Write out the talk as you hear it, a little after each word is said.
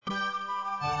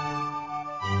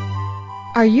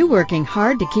Are you working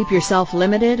hard to keep yourself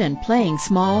limited and playing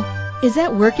small? Is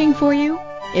that working for you?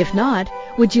 If not,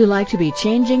 would you like to be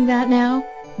changing that now?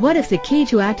 What if the key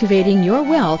to activating your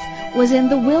wealth was in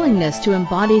the willingness to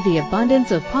embody the abundance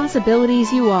of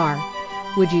possibilities you are?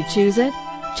 Would you choose it?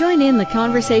 Join in the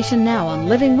conversation now on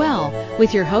Living Well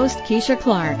with your host, Keisha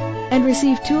Clark, and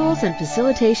receive tools and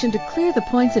facilitation to clear the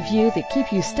points of view that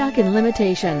keep you stuck in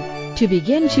limitation, to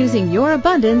begin choosing your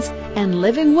abundance and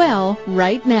living well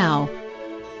right now.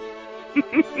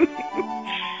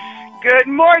 Good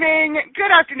morning, good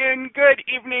afternoon, good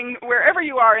evening, wherever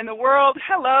you are in the world.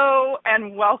 Hello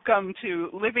and welcome to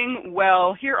Living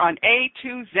Well here on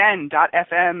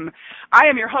A2Zen.fm. I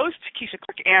am your host, Keisha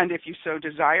Clark, and if you so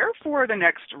desire, for the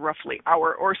next roughly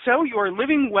hour or so, your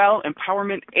Living Well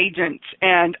Empowerment Agent.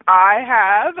 And I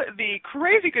have the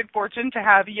crazy good fortune to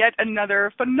have yet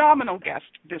another phenomenal guest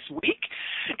this week,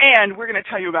 and we're going to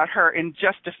tell you about her in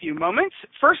just a few moments.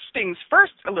 First things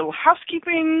first, a little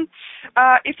housekeeping.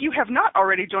 If you have not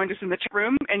already joined us in the chat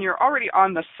room and you're already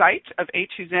on the site of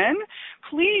A2Zen,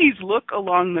 please look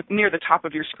near the top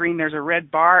of your screen. There's a red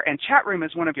bar, and chat room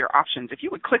is one of your options. If you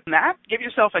would click on that, give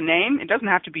yourself a name. It doesn't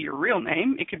have to be your real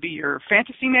name. It could be your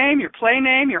fantasy name, your play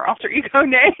name, your alter ego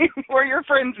name, or your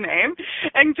friend's name,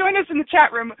 and join us in the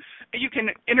chat room. You can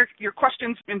enter your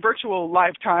questions in virtual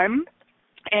live time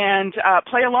and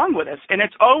play along with us. And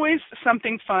it's always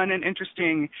something fun and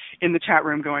interesting in the chat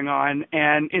room going on,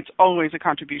 and it's always a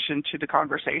contribution to the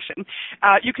conversation.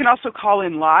 You can also call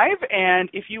in live, and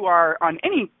if you are on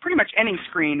pretty much any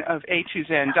screen of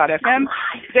A2Zen.fm,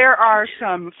 there are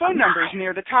some phone numbers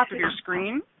near the top of your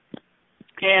screen.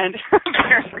 And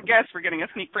there's our guest. We're getting a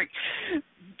sneak peek.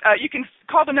 You can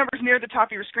call the numbers near the top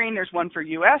of your screen. There's one for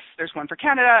U.S., there's one for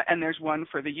Canada, and there's one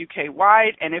for the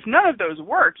UK-wide. And if none of those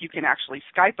work, you can actually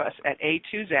Skype us at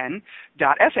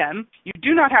A2Zen.fm. You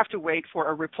do not have to wait for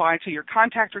a reply to your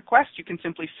contact request. You can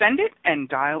simply send it and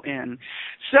dial in.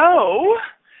 So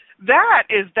that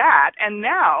is that, and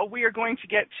now we are going to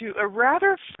get to a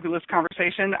rather fabulous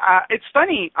conversation. It's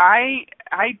funny, I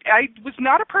was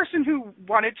not a person who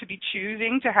wanted to be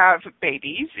choosing to have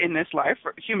babies in this life,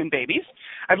 human babies.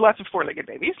 I have lots of four-legged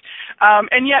babies,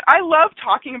 and yet I love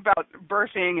talking about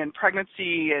birthing and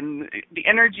pregnancy and the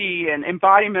energy and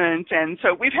embodiment, and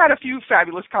so we've had a few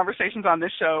fabulous conversations on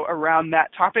this show around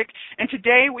that topic, and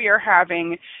today we are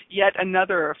having yet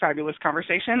another fabulous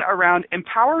conversation around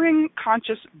empowering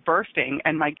conscious birthing,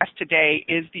 and my guest today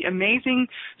is the amazing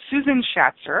Susan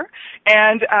Schatzer.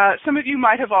 And some of you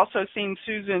might have also seen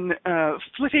Susan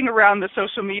flitting around the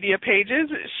social media pages.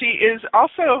 She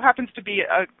happens to be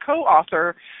a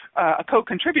co-author, a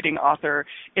co-contributing author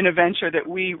in a venture that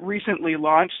we recently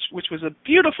launched, which was a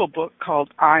beautiful book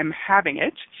called I'm Having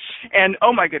It. And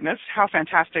oh my goodness, how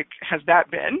fantastic has that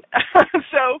been?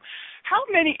 So how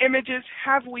many images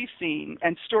have we seen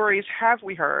and stories have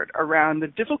we heard around the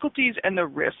difficulties and the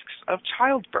risks of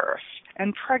childbirth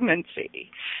and pregnancy?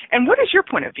 And what is your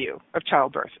point of view of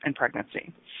childbirth and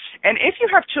pregnancy? And if you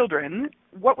have children,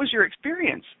 what was your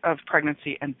experience of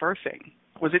pregnancy and birthing?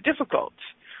 Was it difficult?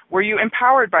 Were you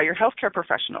empowered by your healthcare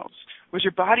professionals? Was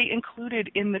your body included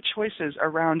in the choices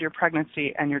around your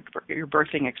pregnancy and your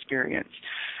birthing experience?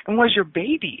 And was your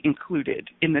baby included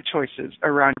in the choices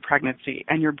around your pregnancy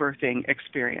and your birthing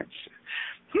experience?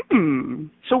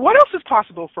 So what else is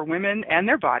possible for women and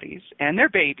their bodies and their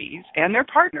babies and their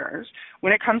partners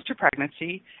when it comes to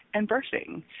pregnancy and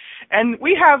birthing? And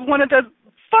we have one of the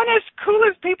funnest,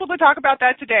 coolest people to talk about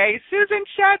that today, Susan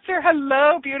Schatzer.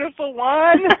 Hello, beautiful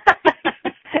one.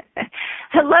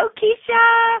 Hello,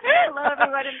 Keisha. Hello,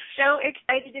 everyone. I'm so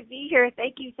excited to be here.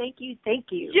 Thank you, thank you, thank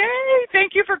you. Yay.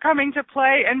 Thank you for coming to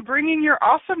play and bringing your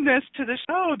awesomeness to the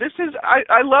show.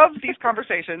 I love these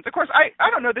conversations. Of course, I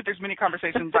don't know that there's many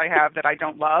conversations I have that I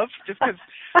don't love, just because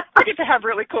I get to have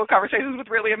really cool conversations with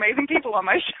really amazing people on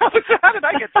my show. So how did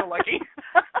I get so lucky?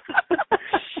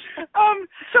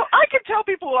 So I could tell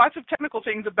people lots of technical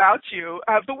things about you,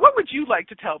 but what would you like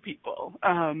to tell people?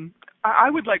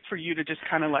 I would like for you to just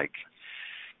kind of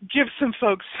give some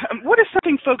folks, what is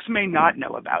something folks may not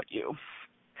know about you?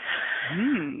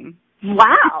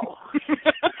 Wow.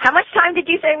 How much time did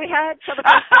you say we had till the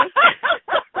first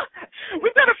break?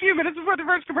 We've got a few minutes before the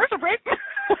first commercial break.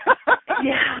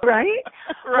 Yeah, right?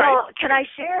 Well, can I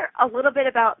share a little bit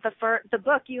about the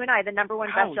book, you and I, the number one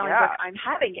best-selling book, I'm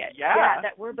Having It,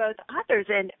 that we're both authors,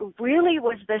 and really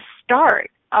was the start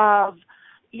of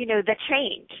the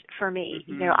change for me.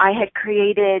 Mm-hmm. I had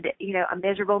created, a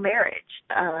miserable marriage,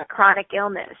 chronic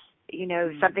illness,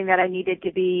 something that I needed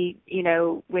to be,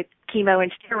 with chemo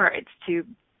and steroids to,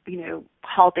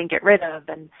 halt and get rid of.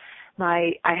 And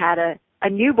I had a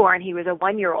newborn. He was a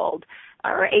 1-year-old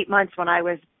or 8 months when I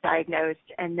was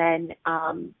diagnosed. And then,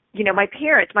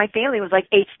 my family was like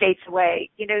 8 states away,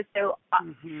 so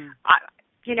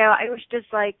I was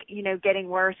just like, getting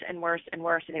worse and worse and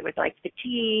worse. And it was like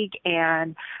fatigue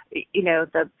and,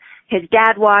 his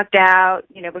dad walked out,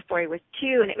 before he was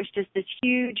 2. And it was just this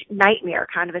huge nightmare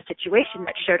kind of a situation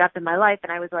that showed up in my life.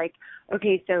 And I was like,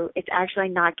 okay, so it's actually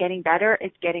not getting better.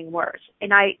 It's getting worse.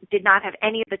 And I did not have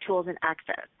any of the tools and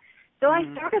access. So I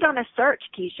started on a search,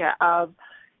 Keisha, of,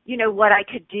 what I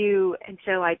could do. And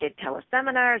so I did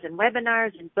teleseminars and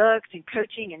webinars and books and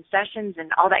coaching and sessions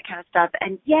and all that kind of stuff.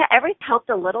 And yeah, everything helped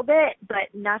a little bit,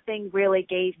 but nothing really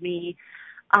gave me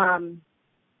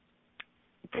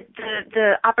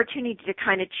the opportunity to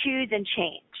kind of choose and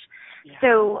change. Yeah.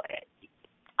 So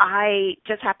I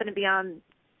just happened to be on,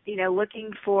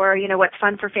 looking for, what's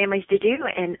fun for families to do.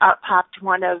 And up popped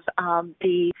one of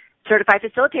the certified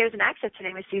facilitators in Access. Her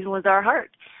name is Susan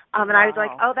Lazar-Hart. And I was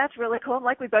like, oh, that's really cool. I'm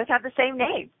like, we both have the same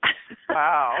name.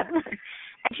 Wow.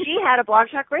 And she had a Blog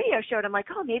Talk Radio show, and I'm like,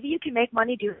 oh, maybe you can make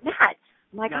money doing that.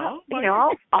 I'm like, I'll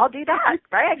do that,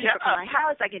 right? I can do it from my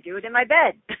house. I can do it in my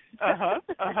bed.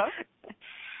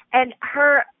 And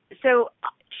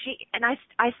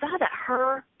I saw that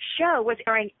her show was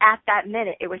airing at that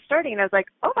minute. It was starting, and I was like,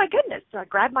 oh, my goodness. So I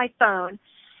grabbed my phone,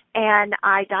 and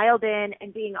I dialed in,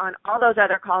 and being on all those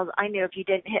other calls, I knew if you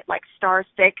didn't hit like *6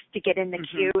 to get in the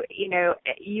queue,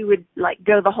 you would like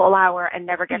go the whole hour and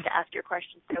never get to ask your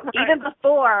question. So even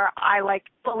before I like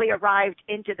fully arrived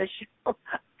into the show,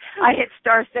 I hit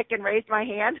 *6 and raised my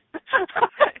hand.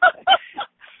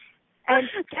 And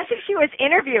guess who she was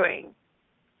interviewing?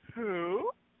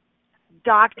 Who?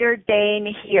 Dr.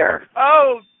 Dain Heer.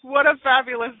 Oh, what a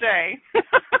fabulous day.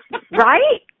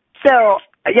 Right? So,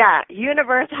 yeah,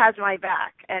 universe has my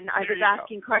back. And I was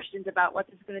asking questions about what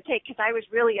this is going to take, because I was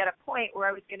really at a point where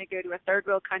I was going to go to a third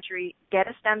world country, get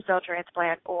a stem cell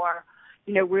transplant, or,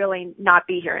 really not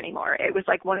be here anymore. It was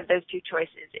like one of those 2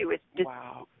 choices. It was just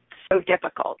so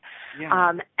difficult.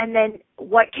 Yeah. And then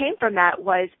what came from that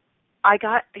was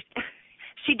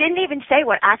she didn't even say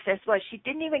what Access was. She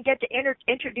didn't even get to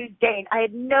introduce Dain. I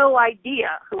had no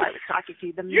idea who I was talking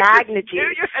to, the magnitude.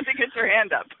 You had to get your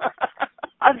hand up.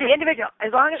 Of the individual.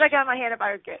 As long as I got my hand up,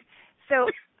 I was good. So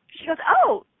she goes,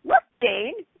 oh, look,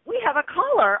 Dain, we have a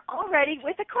caller already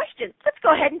with a question. Let's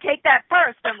go ahead and take that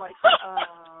first. I'm like,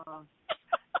 oh.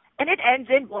 And it ends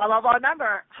in blah, blah, blah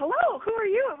number. Hello, who are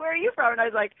you? Where are you from? And I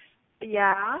was like,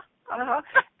 yeah.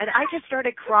 And I just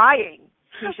started crying,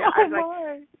 Keisha. I was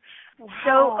like,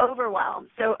 so overwhelmed,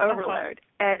 so overloaded.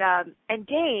 And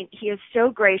Dain, he is so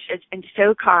gracious and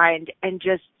so kind, and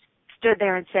just stood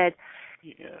there and said,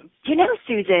 yes.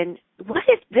 Susan, what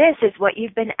if this is what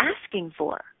you've been asking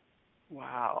for?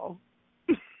 Wow.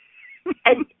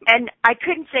 and I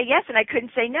couldn't say yes and I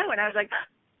couldn't say no. And I was like,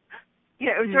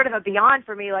 it was sort of a beyond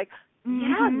for me, like,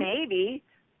 yeah, maybe.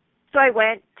 So I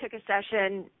went, took a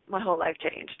session, my whole life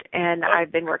changed. And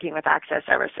I've been working with Access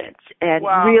ever since. And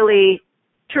really,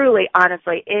 truly,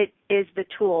 honestly, it is the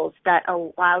tools that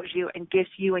allows you and gives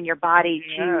you and your body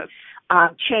to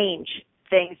change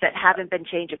things that haven't been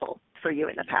changeable for you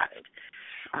in the past.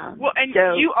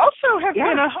 You also have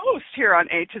been a host here on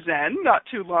A to Zen not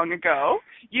too long ago.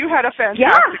 You had a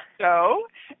fantastic show,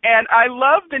 and I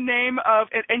love the name of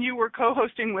it. And you were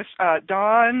co-hosting with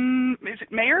Dawn, is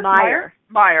it Meyer?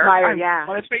 Meyer, yeah.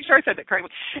 Let's make sure I said that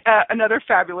correctly. Another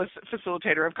fabulous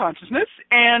facilitator of consciousness,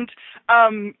 and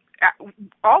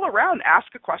all around,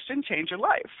 ask a question, change your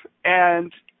life.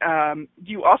 And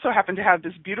you also happen to have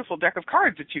this beautiful deck of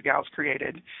cards that you gals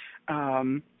created.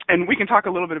 And we can talk a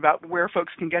little bit about where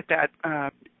folks can get that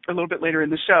a little bit later in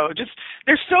the show. Just,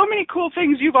 there's so many cool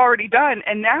things you've already done,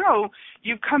 and now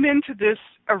you've come into this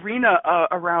arena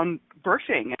around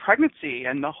birthing and pregnancy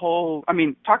and the whole,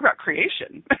 talk about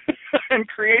creation and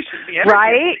creation. The energy.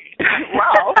 Right?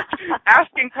 Wow.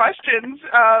 Asking questions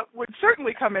would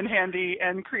certainly come in handy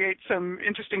and create some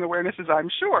interesting awarenesses, I'm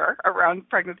sure, around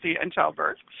pregnancy and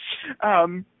childbirth.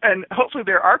 And hopefully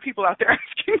there are people out there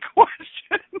asking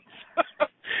questions.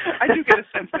 I do get a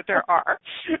sense that there are.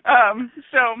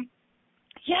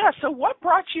 So what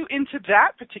brought you into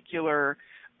that particular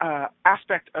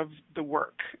aspect of the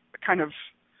work? Kind of,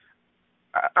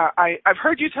 I've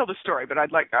heard you tell the story, but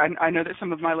I know that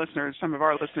some of our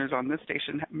listeners on this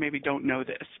station maybe don't know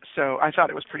this, so I thought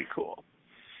it was pretty cool.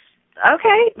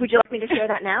 Okay. Would you like me to share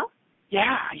that now?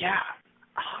 Yeah.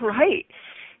 All right.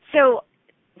 So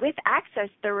with Access,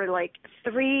 there were like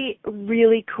 3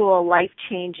 really cool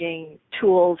life-changing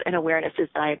tools and awarenesses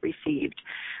that I had received.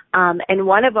 And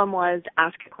one of them was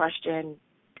ask a question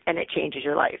and it changes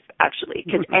your life, actually.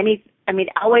 Because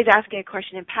always asking a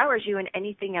question empowers you, and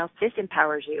anything else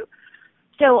disempowers you.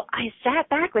 So I sat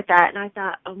back with that and I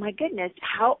thought, oh my goodness,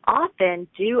 how often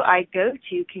do I go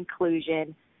to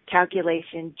conclusion,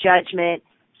 calculation, judgment,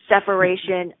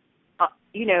 separation,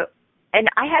 and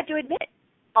I had to admit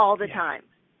all the time,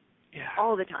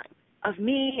 all the time, of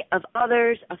me, of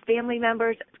others, of family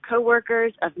members, of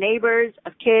coworkers, of neighbors,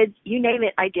 of kids, you name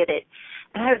it, I did it.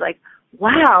 And I was like,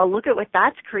 wow, look at what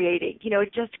that's creating.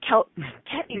 It just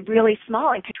kept me really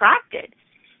small and contracted.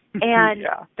 And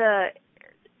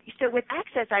so with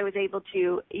Access, I was able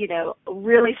to,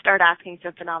 really start asking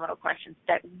some phenomenal questions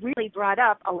that really brought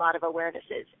up a lot of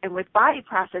awarenesses. And with Body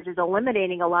Processes,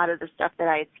 eliminating a lot of the stuff that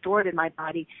I had stored in my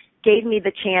body gave me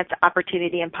the chance,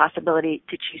 opportunity, and possibility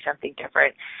to choose something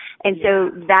different. And so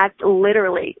that's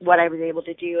literally what I was able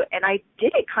to do. And I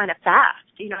did it kind of fast.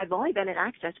 I've only been in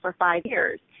Access for 5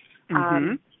 years.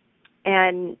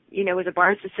 And, was a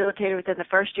BARS facilitator within the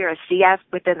first year, a CF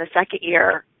within the second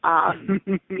year,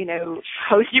 hosting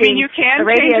You mean you can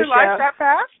change your life that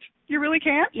fast? You really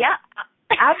can? Yeah,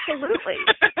 absolutely.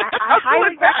 I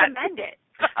highly recommend it.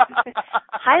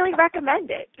 Highly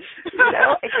recommend it.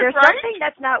 If there's something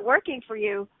that's not working for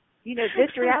you,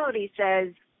 this reality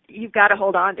says you've got to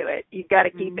hold on to it. You've got to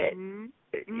keep it.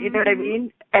 You know what I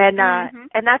mean? And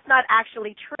that's not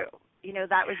actually true.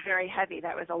 That was very heavy.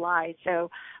 That was a lie.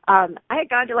 So I had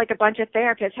gone to a bunch of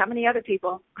therapists. How many other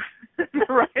people?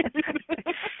 Right.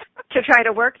 To try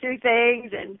to work through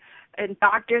things and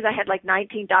doctors. I had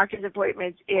 19 doctor's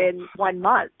appointments in 1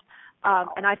 month.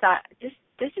 And I thought, this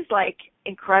is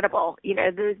incredible.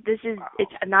 This is,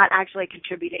 it's not actually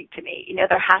contributing to me.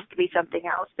 There has to be something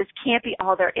else. This can't be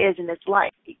all there is in this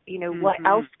life. What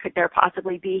else could there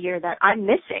possibly be here that I'm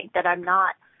missing, that I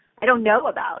don't know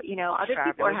about? Other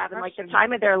people are having the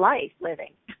time of their life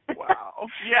living. Wow.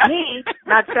 Yeah. Me,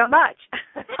 not so much.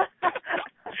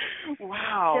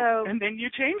 Wow. So, and then you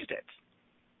changed it.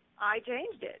 I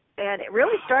changed it. And it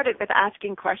really started with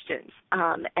asking questions.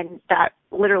 And that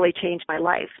literally changed my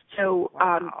life. So,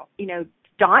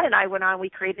 Dawn and I went on, we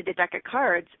created a deck of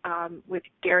cards with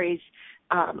Gary's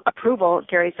approval.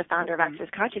 Gary's the founder of Access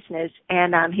Consciousness.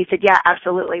 And he said, yeah,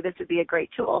 absolutely, this would be a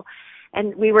great tool.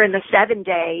 And we were in the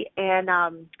 7-day, and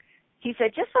he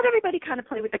said, just let everybody kind of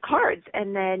play with the cards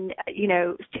and then,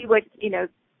 see what,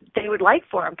 they would like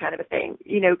for them, kind of a thing,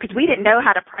 because we didn't know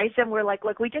how to price them. We're like,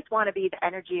 look, we just want to be the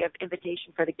energy of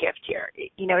invitation for the gift here.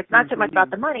 It's not so much about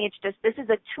the money. It's just, this is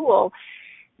a tool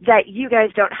that you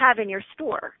guys don't have in your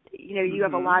store. You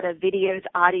have a lot of videos,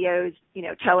 audios,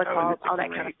 telecalls, all that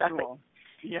kind of stuff.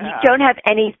 Yeah. You don't have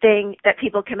anything that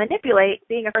people can manipulate.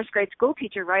 Being a first grade school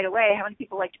teacher right away, how many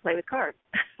people like to play with cards?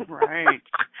 Right.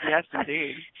 Yes,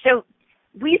 indeed. So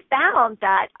we found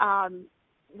that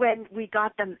when we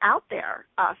got them out there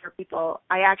for people,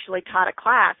 I actually taught a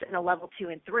class in a level 2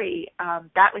 and 3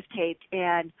 that was taped,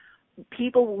 and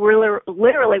people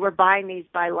literally were buying these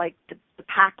by the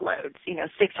pack loads,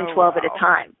 6 and 12 at a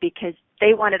time, because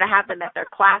they wanted to have them at their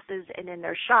classes and in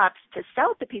their shops to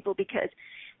sell to people, because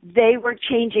they were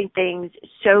changing things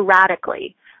so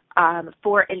radically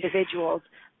for individuals.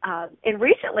 And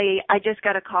recently, I just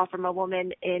got a call from a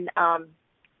woman in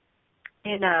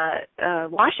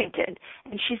Washington,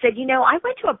 and she said, I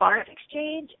went to a BARS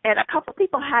exchange, and a couple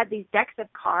people had these decks of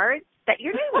cards that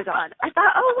your name was on. I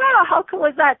thought, oh, wow, how cool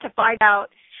is that to find out,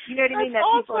 you know what I mean, that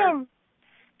awesome. People are,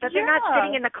 that they're not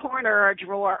sitting in the corner or a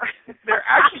drawer. They're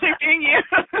actually being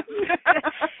used.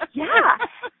 Yeah.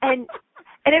 And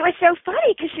it was so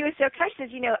funny because she was so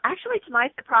excited. She says, actually, to my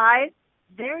surprise,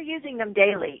 they're using them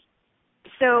daily.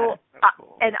 So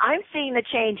cool. And I'm seeing the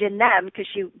change in them because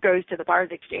she goes to the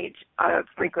BARS exchange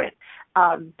frequent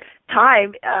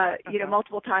time,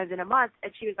 multiple times in a month.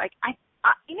 And she was like, I'm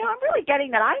really getting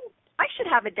that I should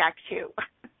have a deck too.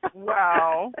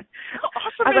 Wow.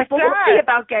 Awesome. I was like, well, we'll see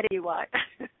about getting you one.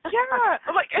 Yeah.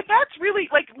 And that's really,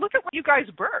 look at what you guys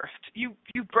birthed. You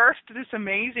birthed this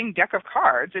amazing deck of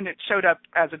cards, and it showed up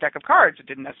as a deck of cards. It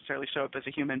didn't necessarily show up as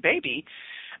a human baby.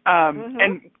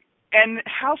 And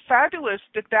how fabulous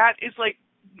that is,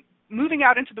 moving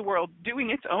out into the world, doing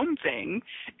its own thing,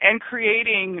 and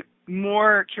creating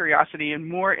more curiosity and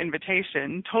more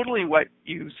invitation, totally what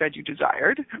you said you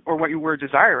desired, or what you were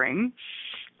desiring.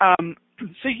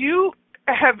 So you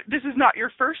have, this is not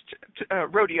your first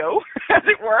rodeo, as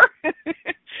it were,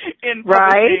 in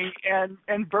publishing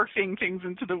and birthing things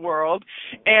into the world.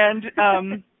 And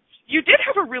you did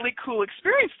have a really cool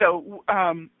experience, though.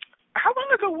 How long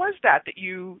ago was that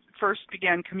you first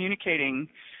began communicating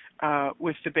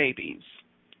with the babies?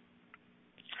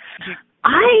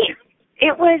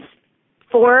 It was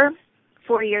 4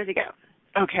 years ago.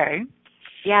 Okay.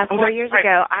 Yeah, 4 years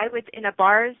ago. I was in a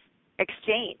BARS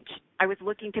exchange. I was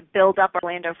looking to build up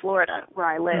Orlando, Florida, where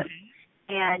I live.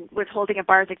 and was holding a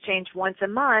bars exchange once a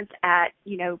month at,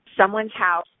 someone's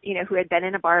house, who had been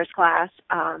in a bars class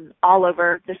all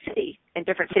over the city, in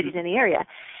different cities in the area.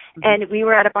 And we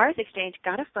were at a bars exchange,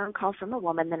 got a phone call from a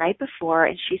woman the night before,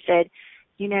 and she said,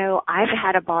 I've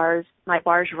had my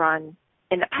bars run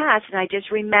in the past, and I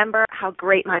just remember how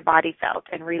great my body felt,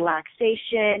 and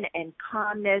relaxation and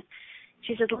calmness.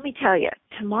 She said, let me tell you,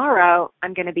 tomorrow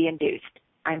I'm going to be induced.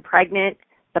 I'm pregnant.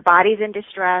 The body's in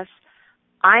distress.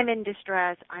 I'm in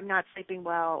distress. I'm not sleeping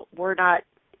well. We're not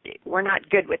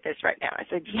good with this right now. I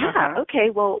said, yeah, okay,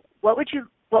 well, what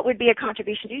would be a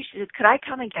contribution to you? She said, could I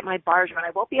come and get my bars run?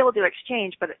 I won't be able to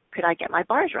exchange, but could I get my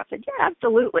bars run? I said, yeah,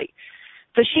 absolutely.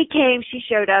 So she came, she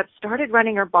showed up, started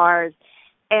running her bars,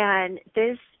 and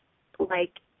this,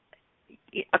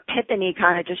 epiphany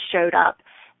kind of just showed up.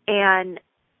 And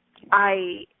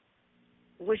I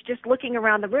was just looking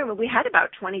around the room, and we had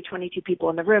about 22 people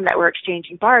in the room that were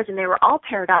exchanging bars, and they were all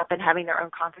paired up and having their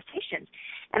own conversations.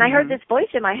 And I heard this voice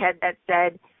in my head that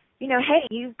said, hey,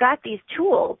 you've got these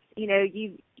tools,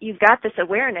 you've got this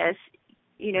awareness,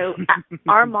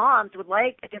 our moms would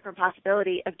like a different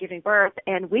possibility of giving birth,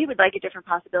 and we would like a different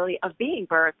possibility of being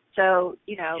birthed. So,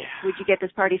 would you get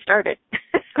this party started?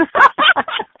 I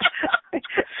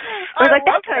was like,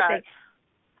 that kind of thing.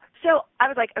 So I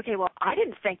was like, okay, well, I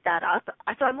didn't think that up.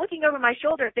 So I'm looking over my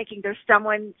shoulder thinking there's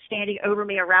someone standing over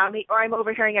me, around me, or I'm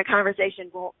overhearing a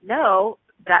conversation. Well, no,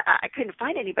 that I couldn't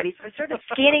find anybody. So I started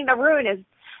scanning the room as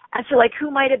to who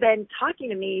might have been talking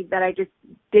to me that I just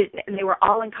didn't. And they were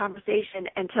all in conversation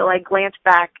until I glanced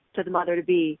back to the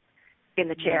mother-to-be in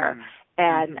the chair.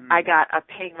 And I got a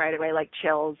ping right away,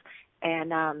 chills.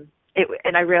 And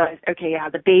and I realized, okay, yeah,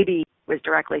 the baby was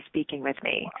directly speaking with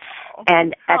me. Wow.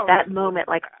 And at that moment,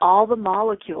 all the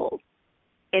molecules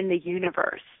in the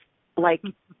universe,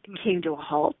 came to a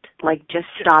halt, just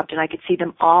stopped, and I could see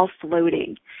them all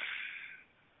floating.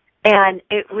 And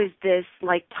it was this,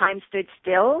 time stood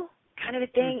still kind of a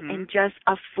thing, and just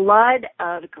a flood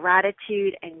of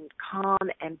gratitude and calm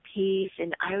and peace.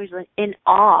 And I was in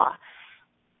awe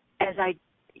as I,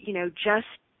 just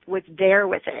was there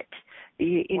with it,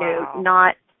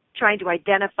 not trying to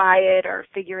identify it or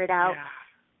figure it out.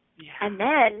 Yeah. Yeah. And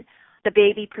then the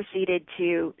baby proceeded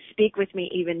to speak with me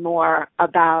even more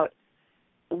about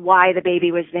why the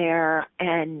baby was there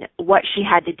and what she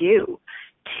had to do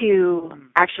to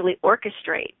actually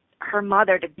orchestrate her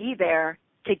mother to be there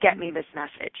to get me this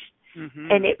message.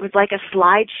 And it was like a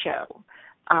slideshow,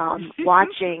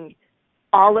 watching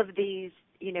all of these,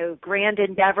 grand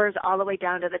endeavors all the way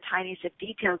down to the tiniest of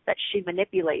details that she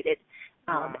manipulated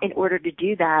in order to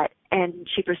do that. And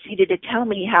she proceeded to tell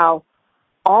me how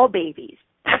all babies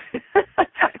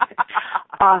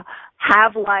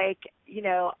have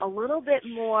a little bit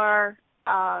more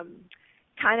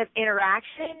kind of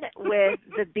interaction with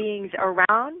the beings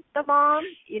around the mom,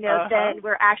 than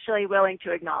we're actually willing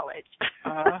to acknowledge.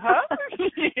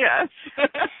 Yes.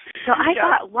 So I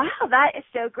thought, wow, that is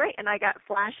so great. And I got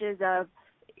flashes of,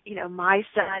 my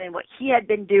son and what he had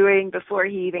been doing before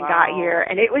he even got here.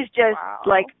 And it was just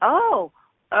oh,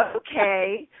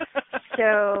 okay.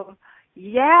 So,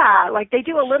 yeah, they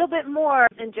do a little bit more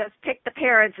than just pick the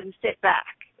parents and sit back.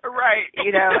 Right.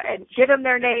 And give them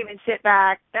their name and sit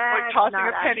back. That's tossing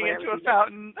a penny into a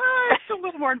fountain. It's a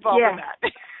little more involved than that.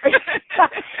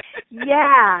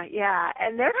 Yeah.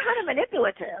 And they're kind of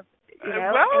manipulative.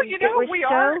 Well, we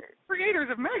are creators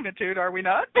of magnitude, are we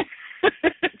not?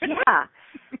 Yeah.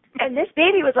 And this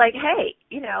baby was like, hey,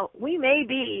 we may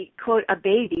be, quote, a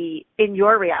baby in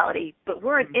your reality, but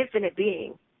we're an infinite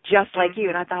being just like you.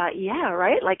 And I thought, yeah,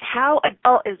 right? How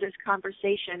adult is this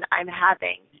conversation I'm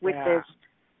having with this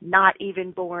not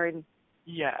even born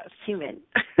human?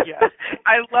 Yes.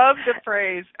 I love the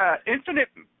phrase,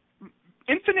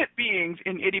 infinite beings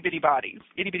in itty-bitty bodies,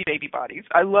 itty-bitty baby bodies.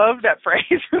 I love that phrase.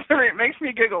 It makes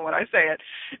me giggle when I say it.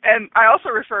 And I also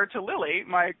refer to Lily,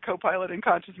 my co-pilot in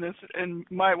consciousness, and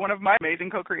one of my amazing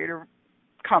co-creator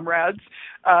comrades,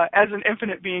 as an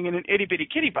infinite being in an itty-bitty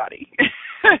kitty body.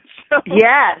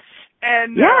 Yes.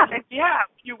 And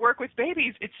you work with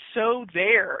babies, it's so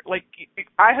there.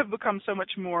 I have become so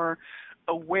much more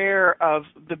aware of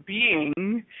the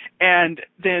being, and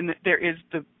then there is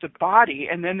the body,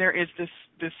 and then there is this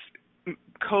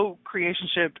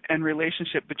co-creationship and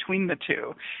relationship between the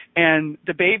two. And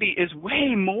the baby is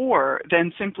way more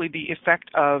than simply the effect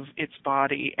of its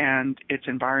body and its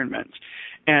environment.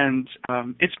 And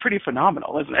it's pretty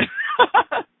phenomenal, isn't it?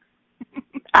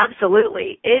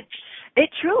 Absolutely. It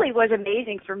truly was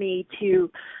amazing for me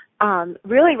to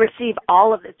really receive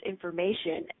all of this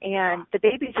information. And the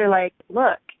babies are like,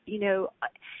 look,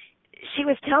 she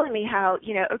was telling me how,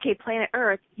 okay, Planet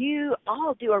Earth, you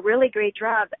all do a really great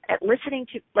job at listening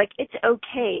to, like, it's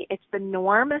okay. It's the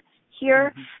norm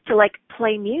here to, like,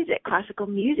 play music, classical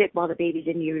music while the baby's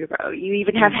in utero. You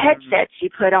even have headsets you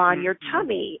put on your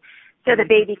tummy so the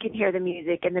baby can hear the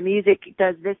music, and the music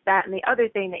does this, that, and the other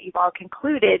thing that you've all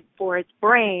concluded for its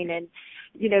brain. And,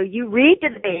 you read to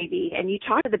the baby and you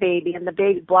talk to the baby and the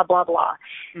baby blah, blah, blah.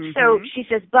 So she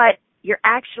says, but you're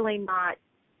actually not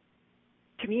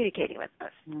communicating with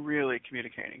us. Really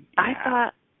communicating. Yeah. I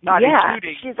thought, not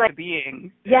including she's like, the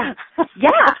being. Yeah.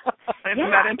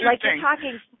 Isn't that interesting? Like you're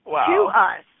talking to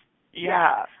us.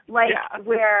 Yeah.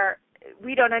 Where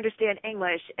we don't understand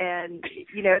English and,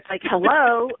 it's like,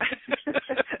 hello.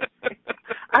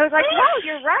 I was like, wow,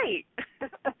 you're right.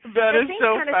 That is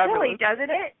so kind of fabulous. Silly, doesn't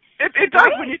it? It does.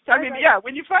 Right?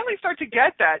 When you finally start to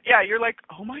get that, you're like,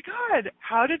 oh my God,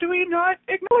 how did we not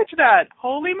acknowledge that?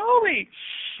 Holy moly.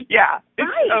 Yeah.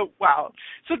 Oh, wow.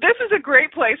 So this is a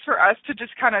great place for us to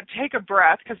just kind of take a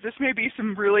breath, because this may be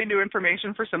some really new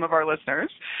information for some of our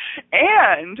listeners.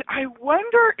 And I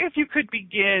wonder if you could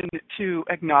begin to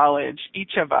acknowledge,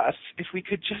 each of us, if we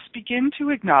could just begin to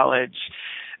acknowledge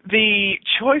the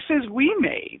choices we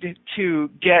made to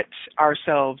get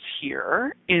ourselves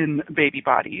here in baby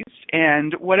bodies,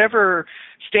 and whatever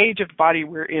stage of body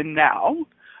we're in now,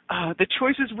 the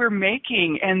choices we're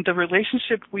making and the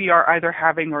relationship we are either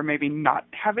having or maybe not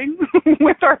having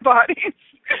with our bodies,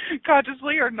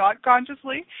 consciously or not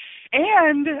consciously.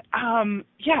 And,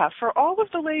 for all of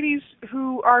the ladies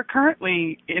who are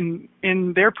currently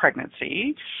in their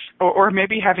pregnancy, or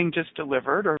maybe having just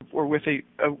delivered, or with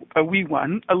a wee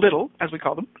one, a little, as we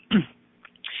call them,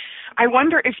 I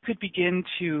wonder if you could begin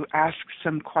to ask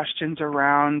some questions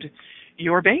around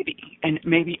your baby, and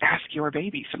maybe ask your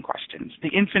baby some questions, the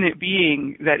infinite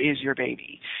being that is your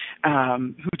baby,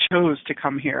 who chose to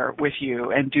come here with you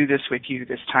and do this with you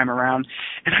this time around.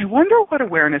 And I wonder what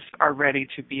awareness are ready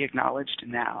to be acknowledged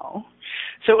now.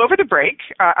 So over the break,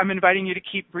 I'm inviting you to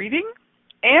keep breathing,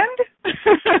 and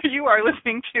you are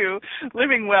listening to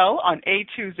Living Well on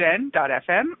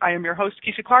A2Zen.fm. I am your host,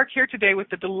 Keisha Clark, here today with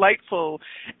the delightful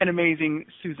and amazing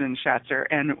Susan Schatzer,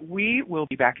 and we will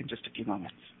be back in just a few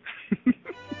moments.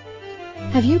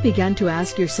 Have you begun to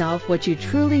ask yourself what you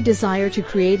truly desire to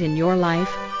create in your life?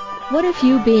 What if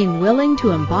you being willing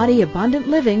to embody abundant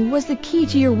living was the key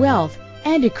to your wealth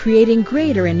and to creating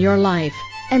greater in your life?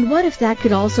 And what if that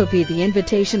could also be the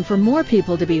invitation for more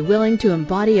people to be willing to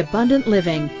embody abundant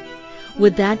living?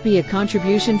 Would that be a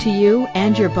contribution to you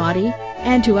and your body,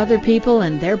 and to other people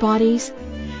and their bodies?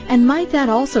 And might that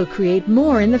also create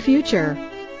more in the future?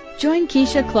 Join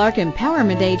Keisha Clark,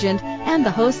 Empowerment Agent and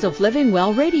the host of Living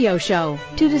Well radio show,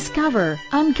 to discover,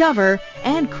 uncover,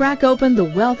 and crack open the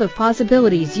wealth of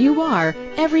possibilities you are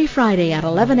every Friday at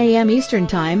 11 a.m. Eastern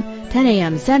Time, 10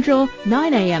 a.m. Central,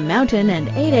 9 a.m. Mountain, and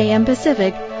 8 a.m.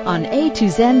 Pacific on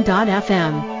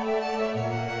A2Zen.fm.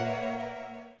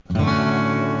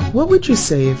 What would you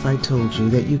say if I told you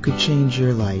that you could change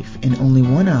your life in only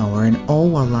 1 hour, and all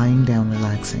while lying down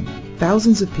relaxing?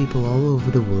 Thousands of people all over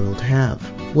the world have.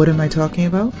 What am I talking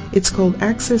about? It's called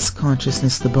Access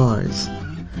Consciousness, the bars.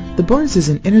 The bars is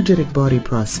an energetic body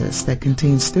process that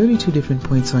contains 32 different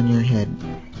points on your head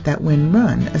that, when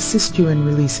run, assist you in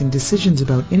releasing decisions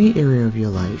about any area of your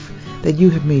life that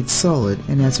you have made solid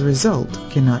and as a result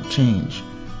cannot change.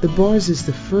 The bars is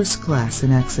the first class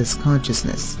in Access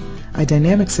Consciousness, a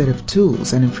dynamic set of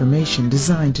tools and information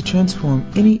designed to transform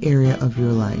any area of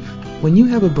your life. When you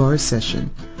have a bar session,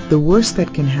 the worst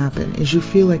that can happen is you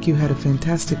feel like you had a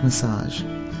fantastic massage.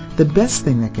 The best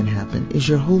thing that can happen is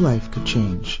your whole life could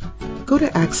change. Go to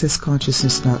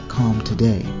accessconsciousness.com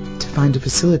today to find a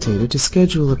facilitator, to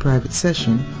schedule a private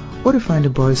session, or to find a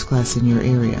bars class in your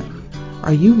area.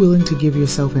 Are you willing to give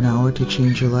yourself an hour to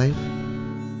change your life?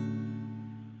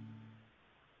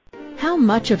 How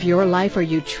much of your life are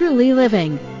you truly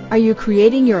living? Are you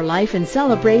creating your life in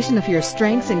celebration of your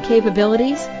strengths and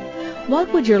capabilities?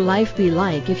 What would your life be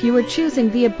like if you were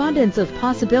choosing the abundance of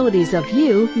possibilities of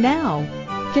you now?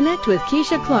 Connect with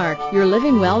Keisha Clark, your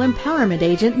Living Well Empowerment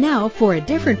Agent, now for a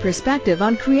different perspective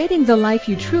on creating the life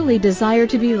you truly desire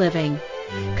to be living.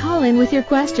 Call in with your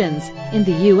questions. In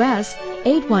the U.S.,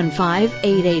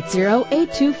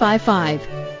 815-880-8255.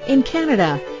 In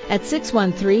Canada, at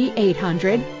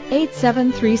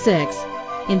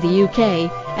 613-800-8736. In the U.K.,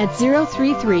 at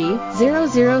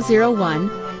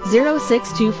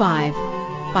 033-0001-0625.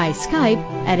 By Skype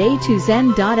at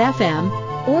A2Zen.fm,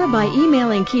 or by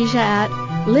emailing Keisha at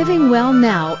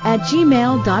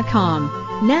livingwellnow@gmail.com.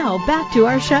 Now back to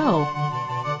our show.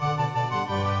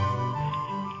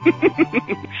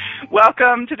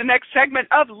 Welcome to the next segment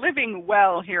of Living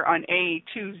Well here on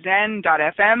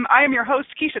A2Zen.fm. I am your host,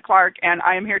 Keisha Clark, and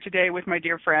I am here today with my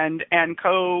dear friend and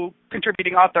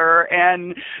co-contributing author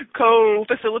and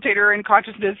co-facilitator in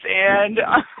consciousness and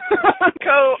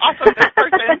co-awesomeness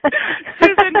person,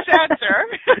 Susan Schatzer.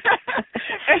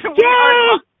 And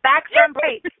Yay! Back from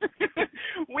break.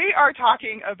 We are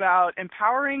talking about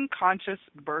empowering conscious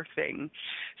birthing.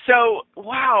 So,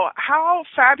 wow, how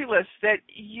fabulous that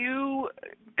you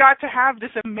got to have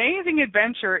this amazing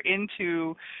adventure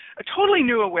into a totally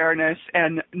new awareness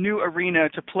and new arena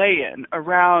to play in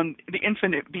around the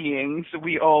infinite beings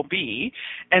we all be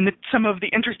and some of the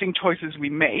interesting choices we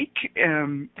make,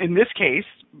 in this case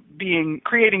being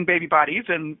creating baby bodies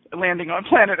and landing on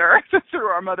planet Earth through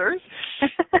our mothers.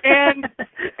 And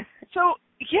so,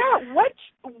 yeah, what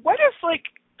has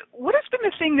been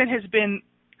the thing that has been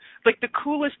like the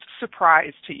coolest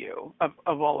surprise to you of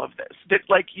all of this, that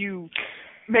like you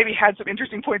maybe had some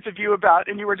interesting points of view about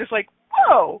and you were just like,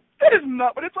 whoa, that is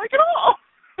not what it's like at all?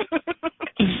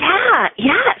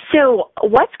 Yeah. So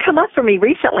what's come up for me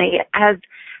recently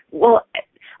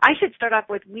I should start off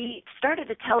with, we started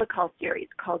a telecall series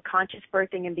called Conscious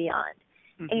Birthing and Beyond.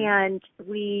 Mm-hmm. And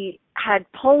we had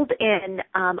pulled in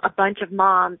a bunch of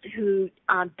moms who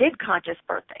did conscious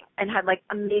birthing and had like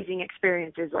amazing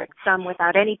experiences, like some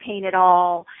without any pain at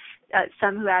all,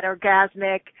 some who had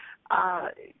orgasmic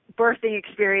birthing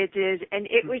experiences, and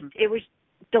it was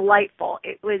delightful.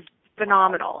 It was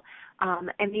phenomenal.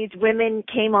 And these women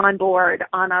came on board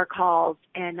on our calls,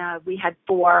 and we had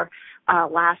 4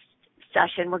 last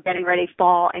session. We're getting ready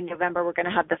fall. In November, we're going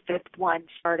to have the 5th one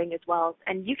starting as well.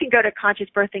 And you can go to Conscious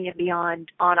Birthing and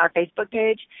Beyond on our Facebook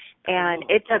page, and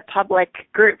it's a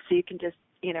public group, so you can just,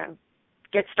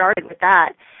 get started with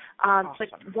that. Awesome. But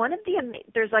one of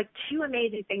there's like 2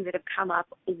 amazing things that have come up.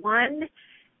 One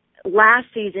last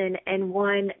season and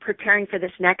one preparing for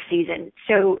this next season.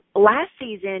 So last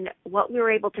season, what we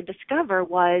were able to discover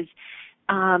was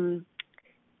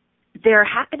there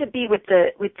happened to be with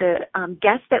the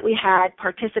guests that we had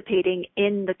participating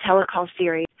in the telecall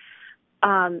series,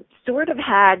 sort of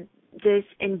had this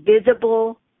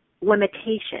invisible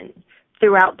limitation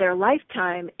throughout their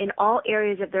lifetime in all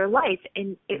areas of their life.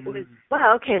 And it was,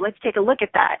 well, okay, let's take a look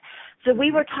at that. So we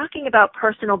were talking about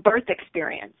personal birth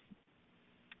experience.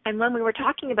 And when we were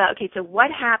talking about, okay, so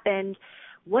what happened?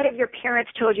 What have your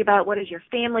parents told you about? What has your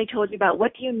family told you about?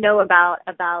 What do you know about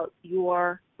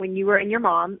when you were in your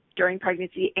mom during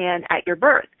pregnancy and at your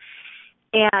birth?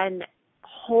 And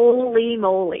holy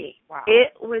moly, wow.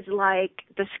 It was like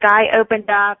the sky opened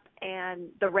up and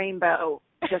the rainbow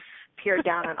just peered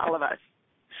down on all of us.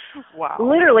 Wow.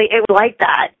 Literally, it was like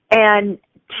that. And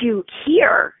to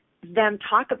hear them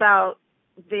talk about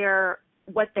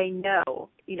what they know,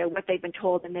 what they've been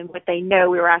told, and then what they know,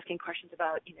 we were asking questions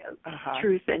about,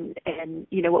 truth and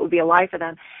what would be alive for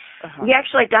them. We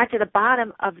actually got to the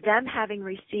bottom of them having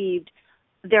received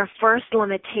their first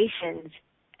limitations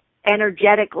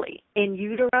energetically in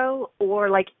utero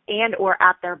or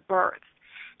at their birth.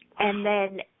 And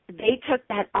then they took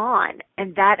that on,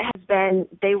 and that has been,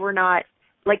 they're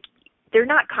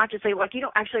not consciously, you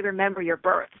don't actually remember your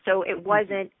birth. So it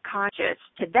wasn't conscious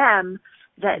to them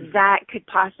that could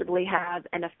possibly have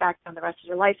an effect on the rest of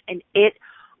your life. And it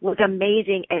was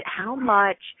amazing at how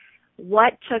much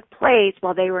what took place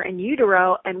while they were in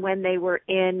utero and when they were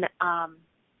in at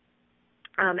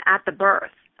the birth,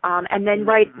 and then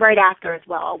right after as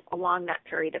well, along that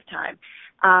period of time,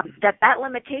 that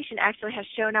limitation actually has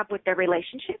shown up with their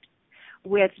relationships,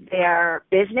 with their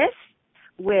business,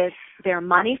 with their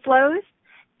money flows,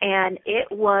 and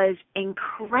it was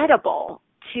incredible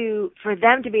for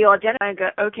them to be able to identify and go,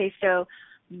 okay, so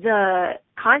the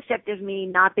concept of me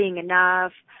not being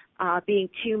enough, being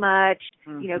too much,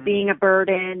 being a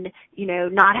burden,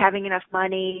 not having enough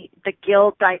money, the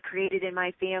guilt I created in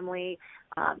my family,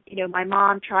 my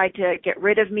mom tried to get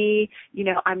rid of me,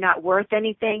 I'm not worth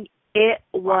anything. It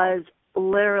was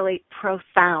literally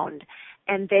profound.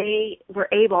 And they were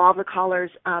able, all the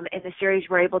callers in the series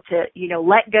were able to,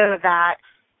 let go of that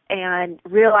and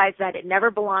realize that it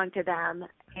never belonged to them,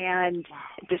 and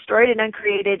destroyed and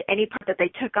uncreated any part that they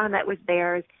took on that was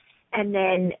theirs, and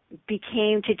then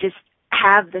became to just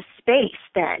have the space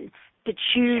then to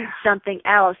choose something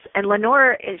else. And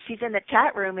Lenore, she's in the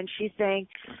chat room, and she's saying,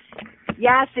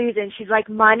 yeah, Susan, she's like,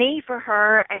 money for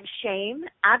her and shame.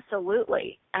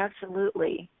 Absolutely.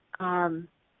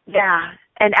 Yeah.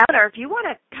 And Eleanor, if you want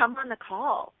to come on the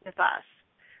call with us,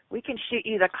 we can shoot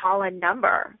you the call-in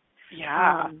number.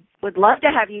 Yeah. Would love to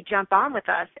have you jump on with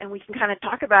us, and we can kind of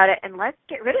talk about it, and let's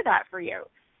get rid of that for you.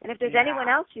 And if there's anyone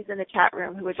else who's in the chat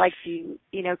room who would like to,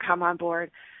 come on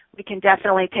board, we can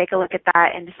definitely take a look at that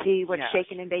and see what's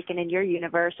shaking and baking in your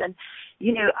universe. And,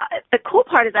 the cool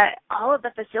part is that all of the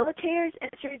facilitators in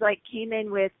the series, came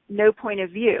in with no point of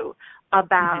view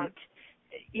about,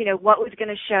 what was going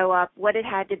to show up, what it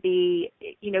had to be.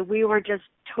 We were just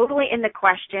totally in the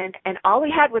question, and all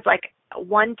we had was,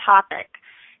 one topic,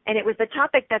 and it was the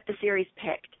topic that the series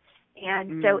picked.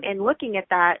 And so in looking at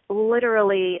that,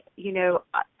 literally,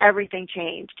 everything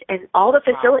changed. And all the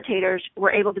facilitators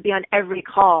were able to be on every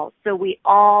call. So we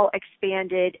all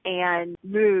expanded and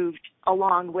moved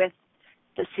along with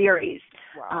the series.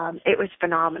 Wow. It was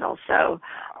phenomenal. So,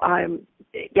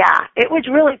 it was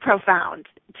really profound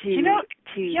to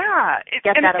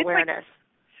get that awareness.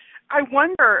 I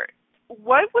wonder,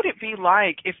 what would it be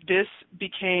like if this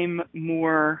became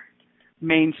more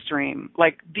mainstream,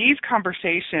 these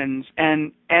conversations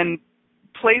and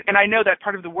I know that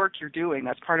part of the work you're doing,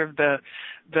 that's part of the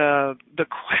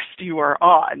quest you are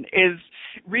on, is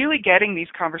really getting these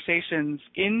conversations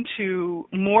into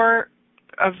more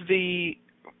of the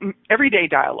everyday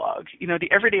dialogue, the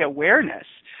everyday awareness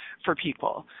for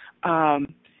people. And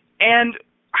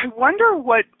I wonder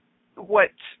what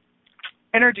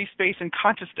energy, space, and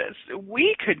consciousness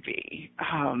we could be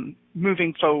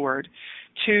moving forward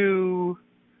to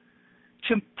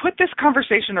put this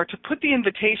conversation, or to put the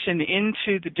invitation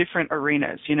into the different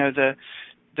arenas,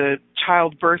 the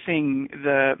child birthing,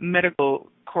 the medical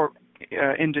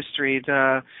industry,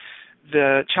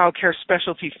 the child care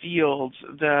specialty fields,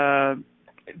 the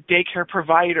daycare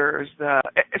providers,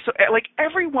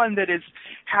 everyone that is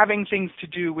having things to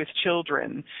do with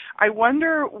children. I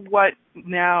wonder what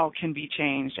now can be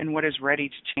changed and what is ready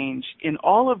to change in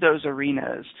all of those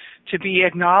arenas to be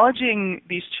acknowledging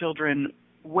these children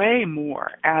way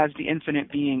more as the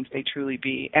infinite beings they truly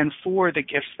be, and for the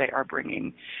gifts they are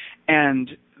bringing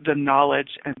and the knowledge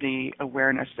and the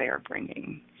awareness they are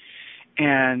bringing.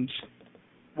 And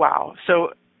wow. So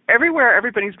everywhere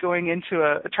everybody's going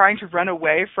into trying to run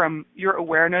away from your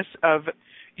awareness of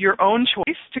your own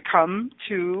choice to come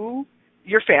to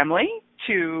your family,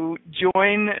 to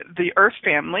join the Earth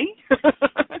family,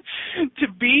 to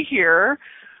be here.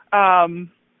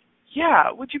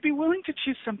 Would you be willing to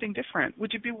choose something different?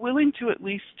 Would you be willing to at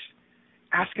least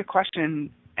ask a question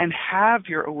and have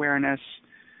your awareness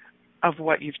of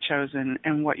what you've chosen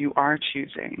and what you are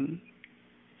choosing?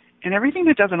 And everything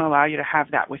that doesn't allow you to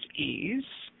have that with ease,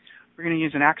 we're going to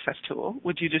use an access tool.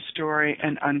 Would you destroy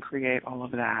and uncreate all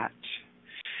of that?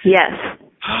 Yes.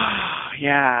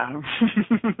 Yeah.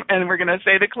 And we're going to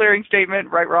say the clearing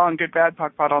statement, right, wrong, good, bad,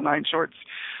 POC, POD, all nine shorts,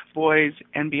 boys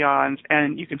and beyonds.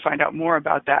 And you can find out more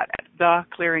about that at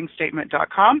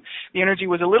theclearingstatement.com. The energy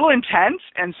was a little intense,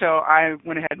 and so I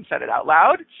went ahead and said it out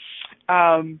loud.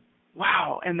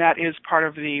 Wow, and that is part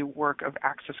of the work of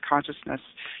Access Consciousness.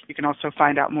 You can also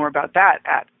find out more about that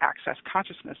at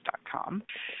accessconsciousness.com.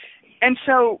 And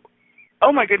so,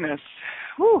 oh my goodness,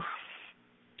 whew.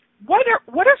 What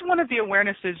is one of the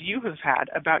awarenesses you have had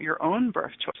about your own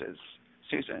birth choices,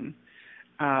 Susan?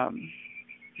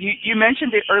 You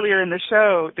mentioned it earlier in the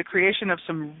show, the creation of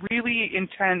some really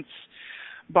intense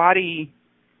body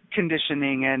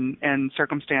conditioning and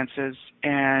circumstances.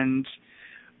 And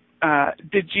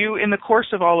did you, in the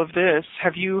course of all of this,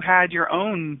 have you had your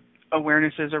own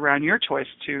awarenesses around your choice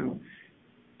to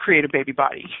create a baby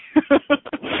body?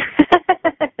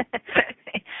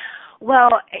 Well,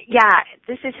 yeah,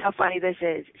 this is how funny this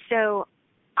is. So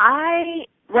I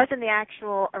wasn't the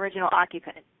actual original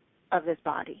occupant of this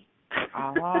body.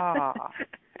 Ah.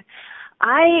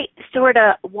 I sort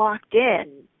of walked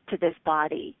in to this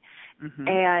body,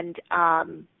 and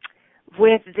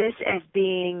with this as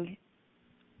being,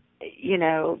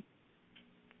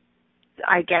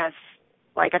 I guess,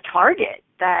 like a target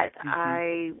that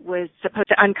I was supposed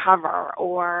to uncover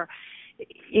or,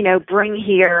 bring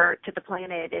here to the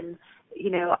planet. And,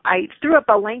 I threw up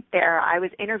a link there. I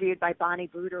was interviewed by Bonnie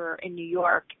Bruder in New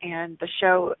York, and the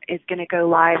show is going to go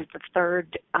live the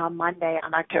third Monday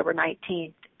on October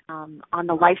 19th on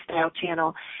the Lifestyle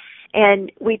Channel.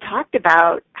 And we talked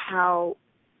about how,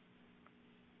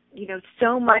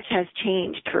 so much has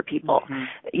changed for people,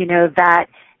 that,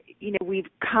 we've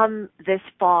come this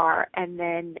far. And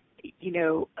then,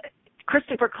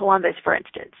 Christopher Columbus, for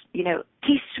instance,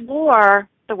 he swore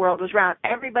the world was round.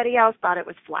 Everybody else thought it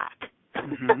was flat.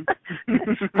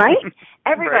 Right?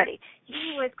 Everybody. Right.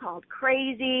 He was called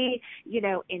crazy,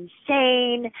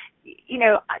 insane,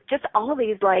 just all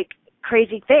these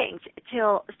crazy things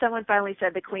till someone finally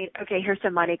said, the Queen, okay, here's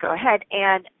some money, go ahead.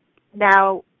 And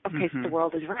now, okay, so the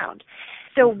world is round.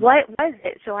 So what was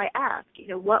it? So I asked,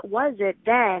 what was it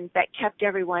then that kept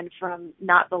everyone from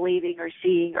not believing or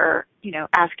seeing or,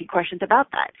 asking questions about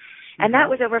that? And that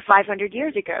was over 500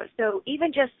 years ago. So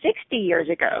even just 60 years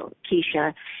ago,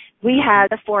 Keisha, we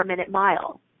had a 4-minute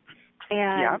mile.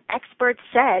 And experts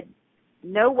said,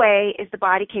 no way is the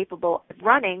body capable of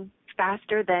running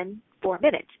faster than 4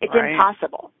 minutes. It's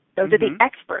impossible. Those are the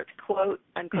experts, quote,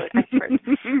 unquote, experts.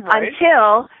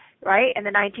 Until, in the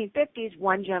 1950s,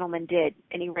 one gentleman did,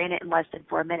 and he ran it in less than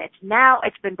 4 minutes. Now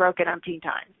it's been broken umpteen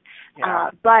times.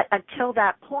 But until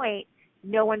that point,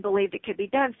 no one believed it could be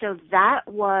done. So that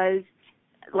was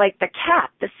like the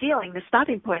cap, the ceiling, the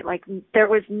stopping point. Like there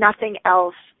was nothing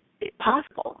else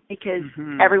possible because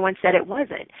everyone said it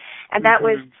wasn't. And that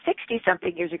was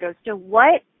 60-something years ago. So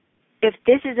what if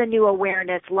this is a new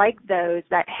awareness like those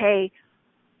that, hey,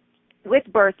 with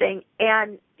birthing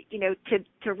and,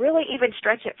 to really even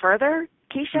stretch it further,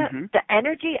 Keisha, the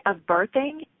energy of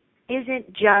birthing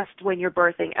isn't just when you're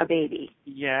birthing a baby.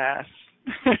 Yes.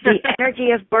 The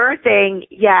energy of birthing,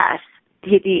 yes.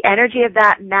 The energy of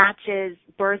that matches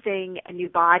birthing a new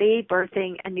body,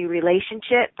 birthing a new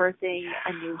relationship, birthing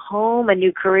a new home, a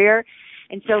new career.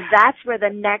 And so that's where the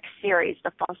next series,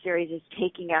 the fall series, is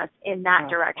taking us in that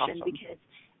direction because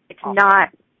it's not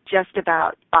just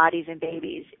about bodies and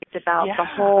babies. It's about the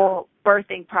whole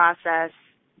birthing process,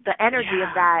 the energy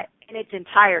of that in its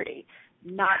entirety,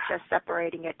 not just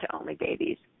separating it to only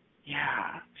babies.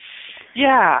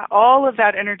 Yeah, all of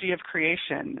that energy of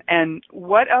creation. And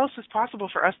what else is possible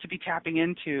for us to be tapping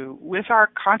into with our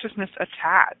consciousness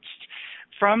attached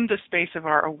from the space of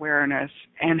our awareness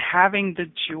and having the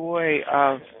joy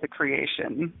of the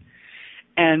creation?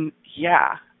 And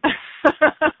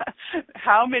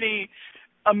how many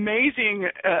amazing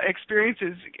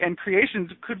experiences and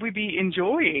creations could we be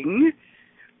enjoying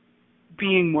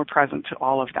being more present to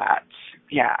all of that?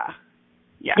 Yeah,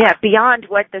 beyond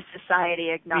what the society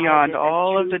acknowledges. Beyond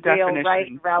all of the definitions.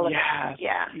 Right, relevant.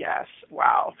 Yes.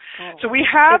 Wow. Cool. So we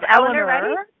have Eleanor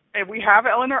ready? We have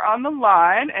Eleanor on the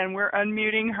line, and we're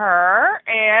unmuting her.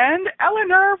 And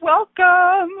Eleanor,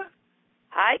 welcome.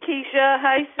 Hi, Keisha.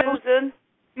 Hi, Susan.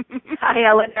 Hi,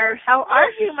 Eleanor. How are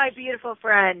you, my beautiful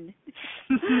friend?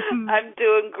 I'm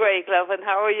doing great, love. And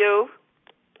how are you?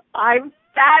 I'm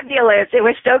fabulous. It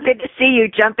was so good to see you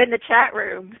jump in the chat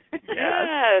room.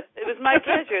 Yes, it was my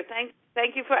pleasure.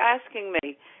 Thank you for asking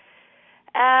me.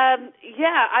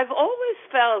 I've always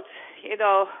felt,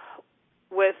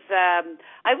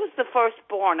 I was the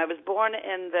firstborn. I was born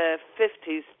in the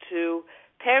 50s to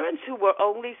parents who were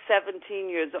only 17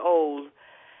 years old.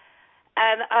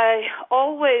 And I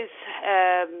always,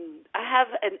 I have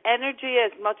an energy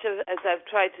as much as I've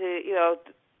tried to,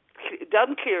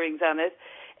 done clearings on it.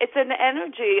 It's an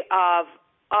energy of,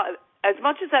 as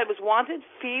much as I was wanted,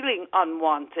 feeling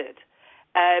unwanted.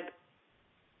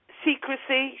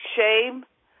 Secrecy, shame,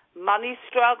 money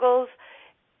struggles.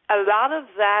 A lot of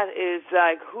that is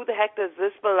like, who the heck does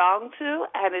this belong to?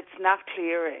 And it's not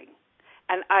clearing.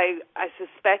 And I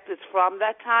suspect it's from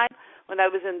that time when I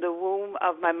was in the womb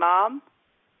of my mom.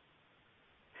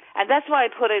 And that's why I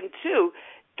put in, too,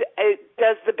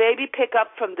 does the baby pick up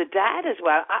from the dad as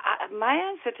well? My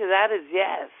answer to that is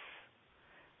yes.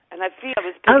 And I feel I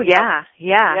was picking up.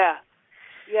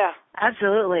 Yeah.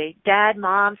 Absolutely. Dad,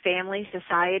 mom, family,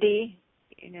 society,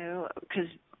 because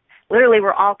literally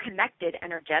we're all connected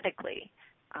energetically.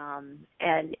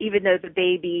 And even though the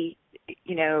baby,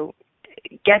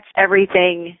 gets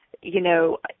everything,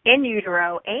 in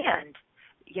utero and,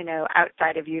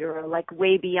 outside of utero, like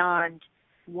way beyond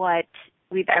what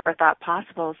we've ever thought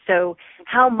possible. So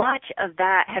how much of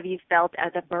that have you felt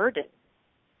as a burden?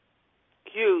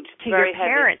 Huge. To very your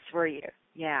parents, heavy. were you?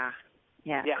 Yeah,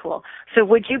 cool. So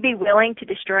would you be willing to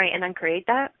destroy and uncreate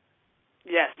that?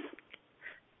 Yes.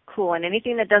 Cool. And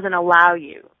anything that doesn't allow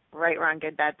you, right, wrong,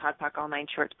 good, bad, pod, poc, all nine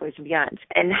shorts, boys, and beyonds.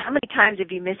 And how many times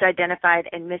have you misidentified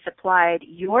and misapplied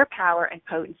your power and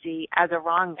potency as a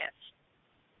wrongness?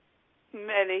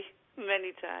 Many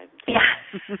times. Yeah.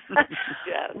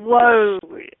 Yes. Whoa.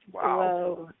 Wow.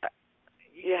 Whoa.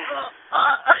 Yeah.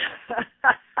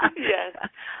 Yes.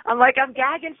 I'm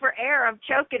gagging for air. I'm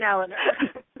choking, Eleanor.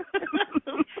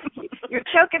 You're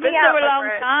choking me out. Been a long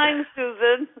time,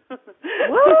 Susan.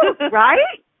 Woo,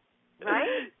 right?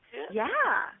 Yeah.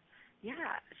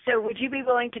 So would you be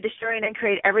willing to destroy and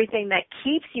uncreate everything that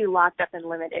keeps you locked up and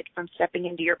limited from stepping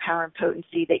into your power and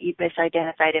potency that you've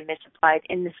misidentified and misapplied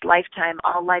in this lifetime,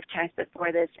 all lifetimes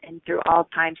before this, and through all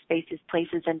time, spaces,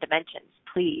 places, and dimensions?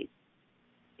 Please.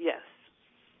 Yes.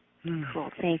 Cool,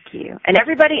 thank you. And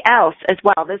everybody else as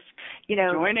well. This,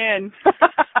 join in.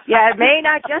 Yeah, it may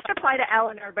not just apply to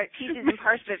Eleanor, but pieces and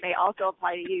parts of it may also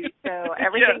apply to you. So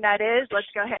everything that is, let's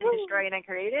go ahead and destroy and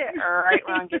uncreate it. All right,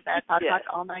 wrong, get that, pot,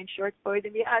 all nine shorts, boys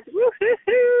and beyond.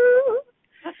 Woo-hoo-hoo.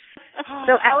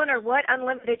 So, Eleanor, what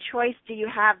unlimited choice do you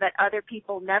have that other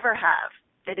people never have,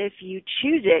 that if you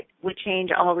choose it would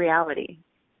change all reality?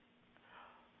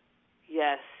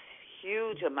 Yes,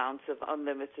 huge amounts of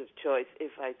unlimited choice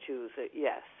if I choose it.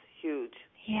 Yes, huge.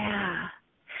 Yeah.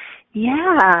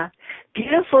 Yeah.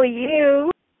 Beautiful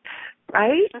you,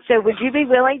 right? So would you be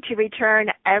willing to return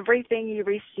everything you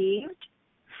received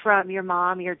from your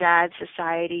mom, your dad,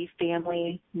 society,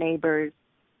 family, neighbors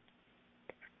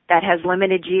that has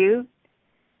limited you?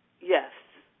 Yes.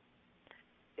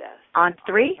 Yes. On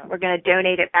 3, we're going to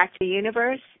donate it back to the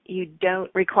universe. You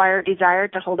don't require a desire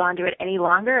to hold on to it any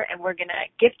longer, and we're going to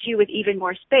gift you with even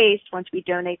more space once we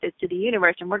donate this to the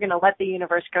universe, and we're going to let the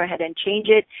universe go ahead and change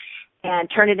it and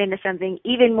turn it into something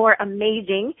even more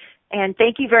amazing. And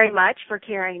thank you very much for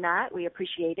carrying that. We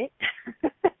appreciate it.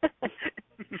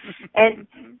 and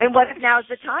what if now is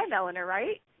the time, Eleanor,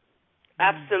 right?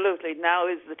 Absolutely. Now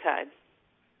is the time.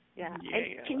 Yeah.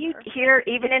 And can you hear,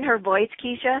 even in her voice,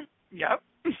 Keisha? Yep.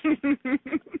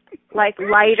 Like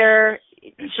lighter,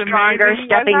 stronger,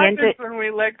 stepping into it. When we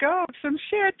let go of some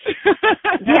shit.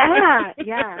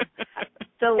 Yeah.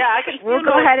 So we'll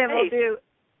go ahead and we'll do,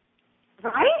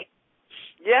 right?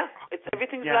 Yeah,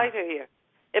 everything's lighter here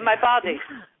in my body.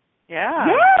 Yeah.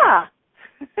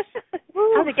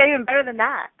 How's it get even better than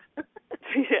that?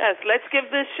 Yes, let's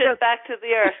give this shit back to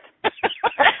the earth.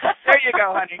 There you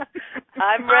go, honey.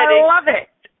 I'm ready. I love it.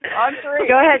 On 3.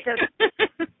 Go ahead.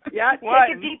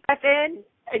 Take a deep breath in,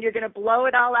 and you're going to blow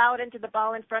it all out into the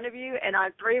ball in front of you, and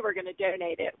on 3, we're going to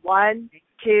donate it. 1,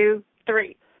 2,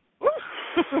 3.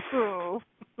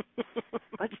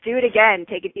 Let's do it again.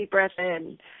 Take a deep breath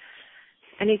in.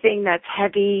 Anything that's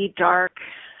heavy, dark,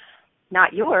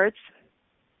 not yours,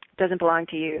 doesn't belong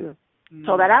to you.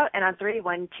 Pull that out, and on 3,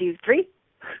 1, 2, 3,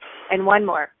 and one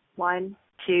more. 1,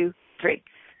 2, 3.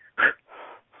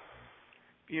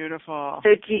 Beautiful. So,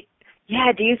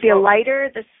 do you feel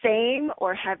lighter, the same,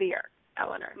 or heavier,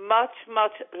 Eleanor? Much,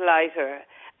 much lighter.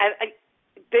 And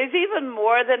there's even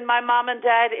more than my mom and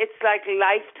dad. It's like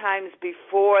lifetimes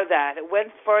before that. It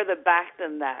went further back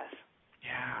than that.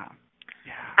 Yeah.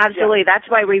 Absolutely. Yeah. That's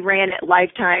why we ran it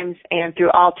lifetimes and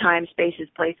through all time, spaces,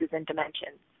 places, and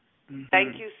dimensions. Mm-hmm.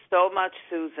 Thank you so much,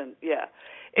 Susan. Yeah.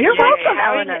 You're welcome,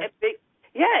 Eleanor.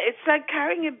 It's like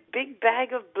carrying a big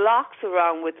bag of blocks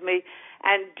around with me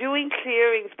and doing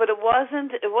clearings, but it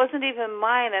wasn't even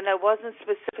mine, and I wasn't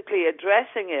specifically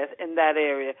addressing it in that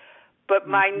area. But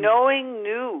my knowing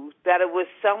knew that it was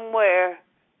somewhere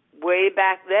way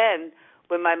back then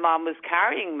when my mom was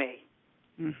carrying me.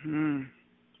 Mhm.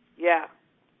 Yeah.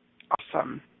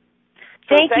 Awesome.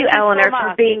 Thank you, Eleanor,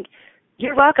 for being.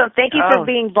 You're welcome. Thank you for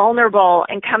being vulnerable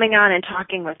and coming on and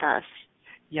talking with us.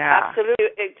 Yeah. Absolutely.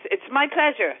 It's my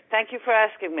pleasure. Thank you for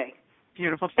asking me.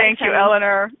 Beautiful. Thank you,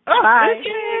 Eleanor. Bye.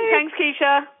 Thanks,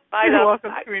 Keisha. Bye. You're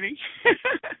welcome, sweetie.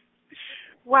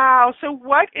 Wow. So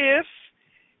what if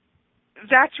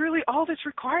that's really all that's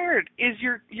required is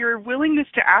your willingness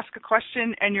to ask a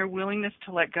question and your willingness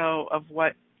to let go of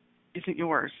what isn't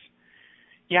yours?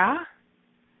 Yeah?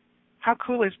 How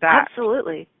cool is that?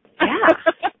 Absolutely. Yeah.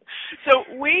 So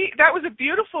that was a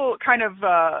beautiful kind of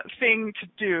thing to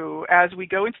do as we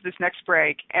go into this next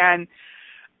break. And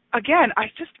again,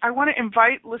 I want to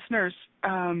invite listeners,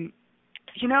 allow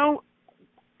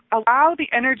the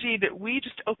energy that we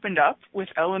just opened up with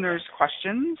Eleanor's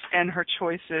questions and her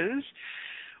choices.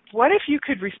 What if you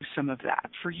could receive some of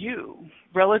that for you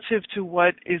relative to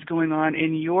what is going on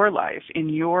in your life, in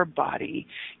your body,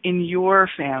 in your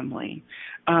family,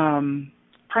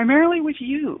 primarily with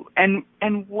you? And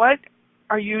what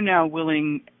are you now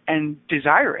willing and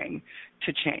desiring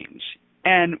to change?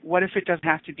 And what if it doesn't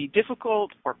have to be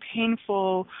difficult or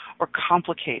painful or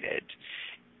complicated?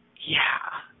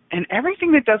 Yeah. And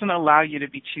everything that doesn't allow you to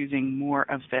be choosing more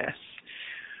of this,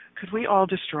 could we all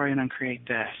destroy and uncreate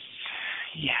this?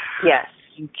 Yeah. Yes.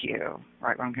 Thank you.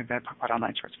 Right, wrong, good, bad, pop, out, all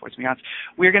night, shorts, boys, beyonds.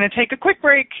 We're going to take a quick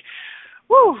break.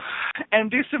 Woo! And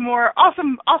do some more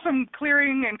awesome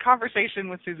clearing and conversation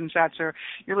with Susan Schatzer.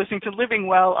 You're listening to Living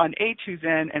Well on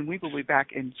A2Zen, and we will be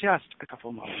back in just a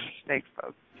couple moments. Thanks,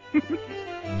 folks.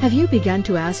 Have you begun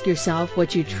to ask yourself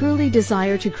what you truly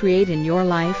desire to create in your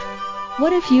life?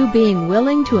 What if you being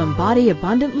willing to embody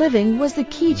abundant living was the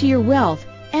key to your wealth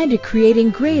and to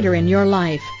creating greater in your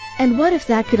life? And what if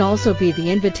that could also be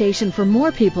the invitation for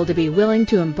more people to be willing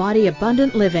to embody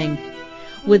abundant living?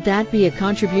 Would that be a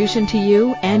contribution to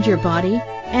you and your body,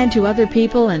 and to other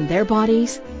people and their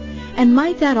bodies? And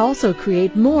might that also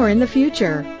create more in the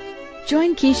future?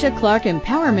 Join Keisha Clark,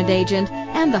 Empowerment Agent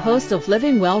and the host of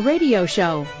Living Well radio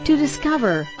show to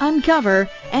discover, uncover,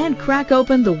 and crack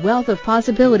open the wealth of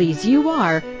possibilities you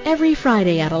are every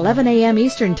Friday at 11 a.m.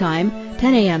 Eastern Time,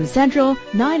 10 a.m. Central,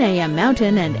 9 a.m.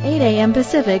 Mountain, and 8 a.m.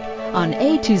 Pacific on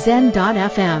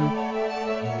A2Zen.fm.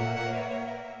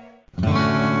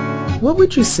 What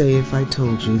would you say if I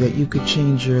told you that you could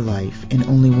change your life in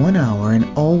only 1 hour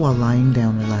and all while lying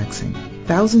down relaxing?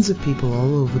 Thousands of people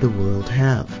all over the world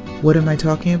have. What am I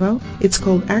talking about? It's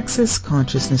called Access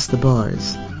Consciousness, the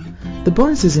bars. The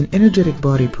bars is an energetic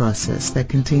body process that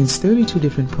contains 32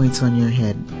 different points on your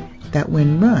head that,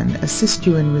 when run, assist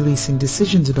you in releasing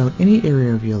decisions about any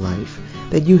area of your life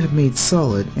that you have made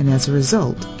solid and as a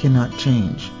result cannot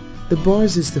change. The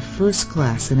bars is the first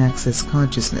class in Access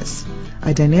Consciousness,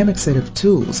 a dynamic set of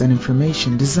tools and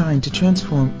information designed to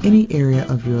transform any area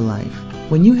of your life.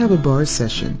 When you have a bars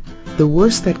session, the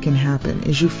worst that can happen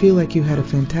is you feel like you had a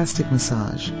fantastic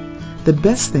massage. The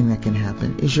best thing that can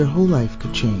happen is your whole life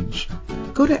could change.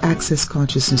 Go to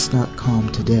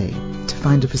accessconsciousness.com today to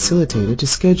find a facilitator to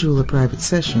schedule a private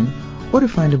session or to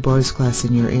find a bars class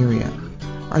in your area.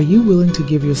 Are you willing to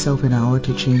give yourself an hour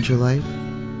to change your life?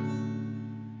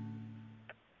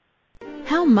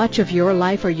 How much of your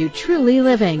life are you truly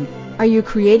living? Are you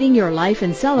creating your life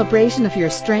in celebration of your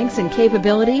strengths and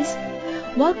capabilities?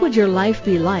 What would your life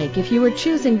be like if you were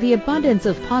choosing the abundance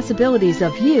of possibilities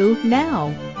of you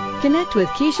now? Connect with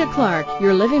Keisha Clark,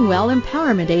 your Living Well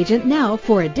Empowerment Agent, now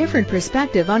for a different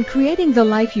perspective on creating the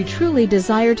life you truly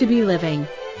desire to be living.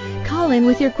 Call in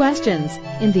with your questions.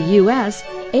 In the U.S.,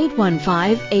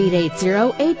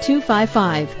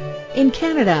 815-880-8255. In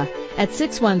Canada, at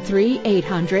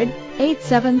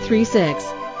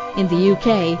 613-800-8736. In the UK,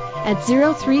 at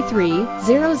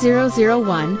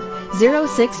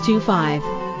 033-0001-0625.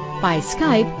 By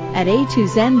Skype at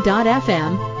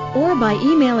A2Zen.fm or by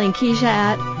emailing Keisha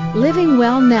at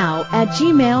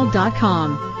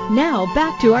livingwellnow@gmail.com. Now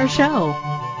back to our show.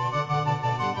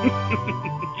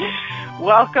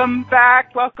 Welcome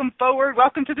back, welcome forward,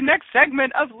 welcome to the next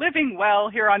segment of Living Well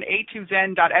here on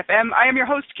A2Zen.fm. I am your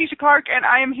host, Keisha Clark, and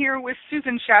I am here with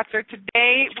Susan Schatzer.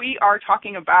 Today we are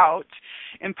talking about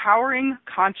empowering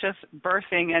conscious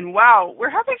birthing. And wow, we're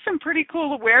having some pretty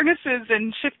cool awarenesses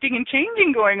and shifting and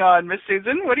changing going on, Miss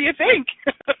Susan. What do you think?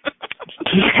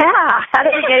 Yeah, how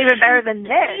did it get even better than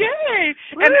this? Yay!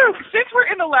 Woo. And since we're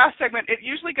in the last segment, it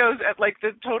usually goes at like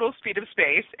the total speed of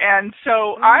space. And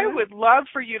so I would love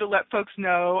for you to let folks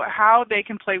know how they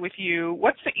can play with you.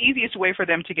 What's the easiest way for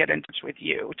them to get in touch with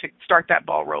you, to start that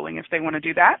ball rolling if they want to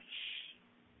do that?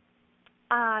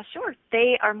 Sure.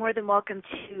 They are more than welcome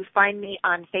to find me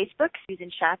on Facebook,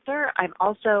 Susan Schatzer. I'm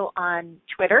also on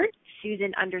Twitter,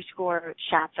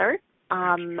 Susan_Schatzer.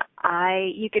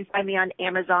 You can find me on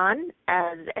Amazon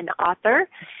as an author.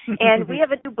 And we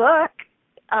have a new book,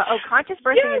 Conscious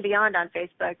Birthing and Beyond on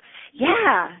Facebook.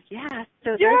 Yeah.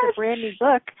 So there's a brand new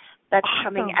book that's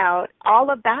coming out all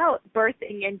about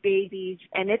birthing and babies,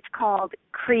 and it's called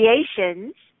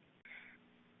Creations,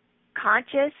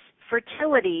 Conscious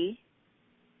Fertility,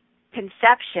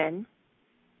 Conception,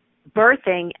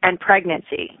 Birthing, and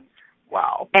Pregnancy.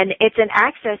 Wow. And it's an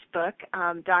access book.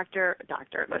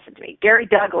 Listen to me. Gary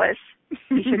Douglas,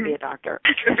 he should be a doctor.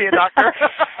 He should be a doctor.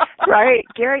 Right.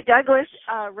 Gary Douglas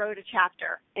wrote a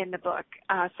chapter in the book,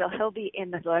 so he'll be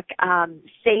in the book.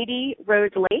 Sadie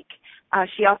Rose Lake,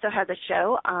 she also has a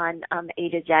show on A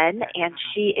to Zen, and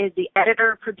she is the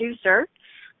editor-producer.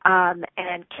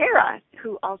 And Kara,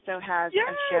 who also has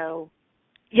a show.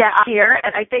 Yeah, I'm here,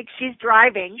 and I think she's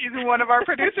driving. She's one of our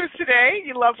producers today,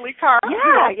 you lovely Cara.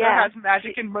 Yeah, who also has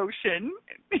Magic in Motion.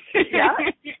 Yeah,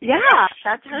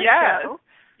 that's her show.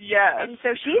 Yes. And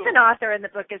so she's an author in the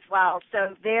book as well.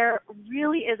 So there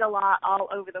really is a lot all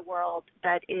over the world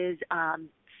that is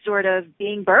sort of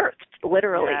being birthed,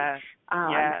 literally,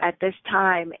 at this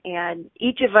time. And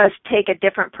each of us take a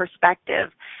different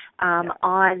perspective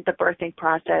on the birthing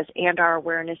process and our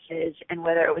awarenesses, and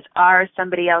whether it was ours,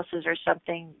 somebody else's, or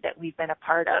something that we've been a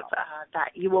part of,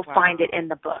 that you will find it in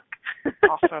the book.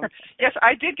 Awesome. Yes,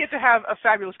 I did get to have a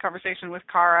fabulous conversation with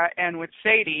Cara and with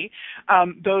Sadie.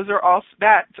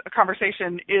 That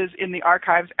conversation is in the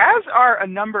archives, as are a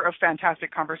number of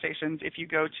fantastic conversations. If you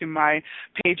go to my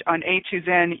page on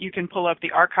A2Zen, you can pull up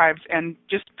the archives and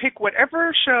just pick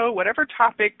whatever show, whatever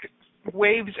topic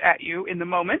waves at you in the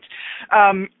moment.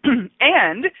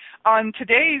 And on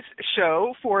today's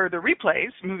show, for the replays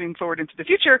moving forward into the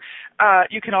future,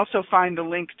 you can also find the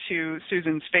link to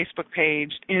Susan's Facebook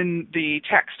page in the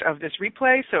text of this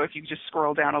replay. So if you just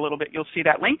scroll down a little bit, you'll see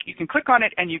that link. You can click on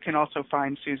it, and you can also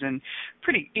find Susan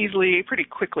pretty easily, pretty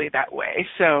quickly that way.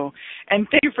 So, and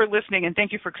thank you for listening, and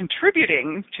thank you for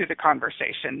contributing to the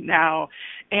conversation now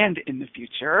and in the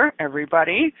future,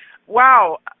 everybody.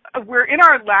 Wow, we're in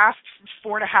our last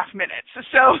 4.5 minutes.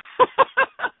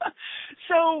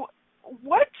 So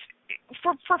what,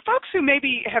 for folks who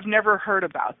maybe have never heard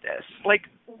about this, like,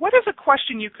 what is a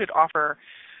question you could offer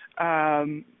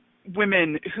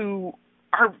women who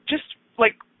are just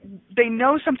like, they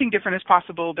know something different is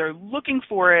possible, they're looking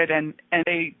for it, and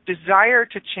they desire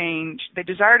to change, they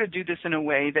desire to do this in a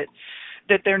way that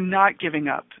they're not giving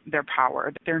up their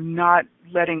power, that they're not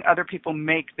letting other people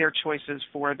make their choices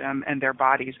for them and their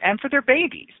bodies and for their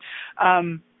babies.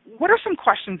 What are some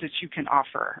questions that you can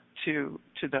offer to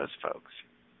those folks?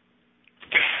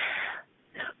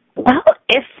 Well,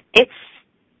 if it's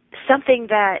something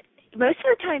that most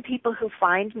of the time people who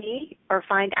find me or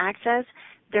find Access,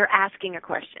 they're asking a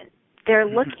question. They're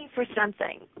looking for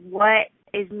something. What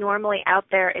is normally out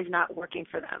there is not working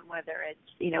for them, whether it's,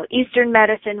 Eastern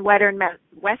medicine,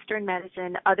 Western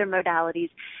medicine, other modalities.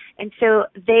 And so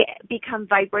they become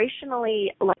vibrationally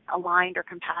aligned or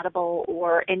compatible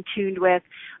or in tune with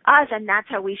us, and that's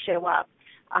how we show up.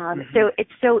 So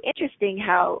it's so interesting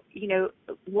how,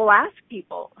 we'll ask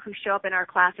people who show up in our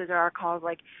classes or our calls,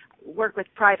 like, work with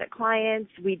private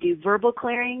clients, we do verbal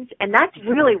clearings, and that's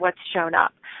really what's shown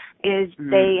up, is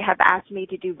they have asked me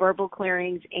to do verbal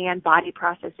clearings and body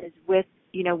processes with,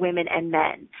 women and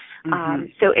men.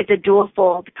 So it's a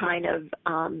dual-fold kind of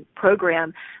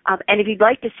program. And if you'd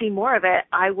like to see more of it,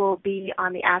 I will be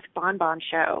on the Ask Bon Bon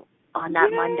show on that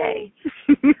Monday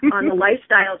on the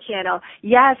Lifestyle channel.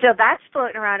 Yeah, so that's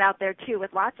floating around out there too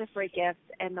with lots of free gifts,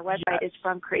 and the website is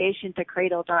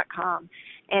fromcreationtocradle.com.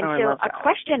 And so a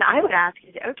question I would ask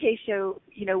is, okay, so,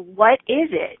 what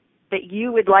is it that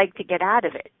you would like to get out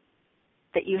of it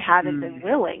that you haven't been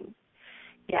willing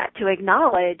to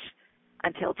acknowledge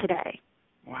until today?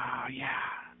 Wow, yeah.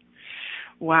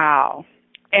 Wow.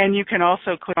 And you can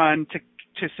also click on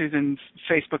to Susan's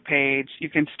Facebook page. You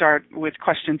can start with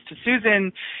questions to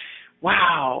Susan.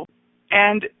 Wow.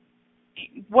 And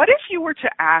what if you were to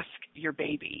ask your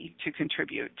baby to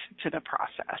contribute to the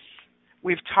process?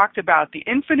 We've talked about the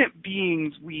infinite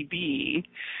beings we be.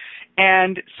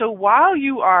 And so while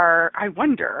you are, I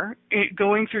wonder,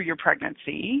 going through your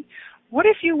pregnancy, what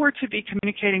if you were to be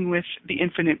communicating with the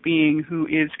infinite being who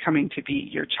is coming to be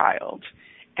your child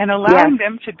and allowing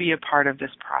them to be a part of this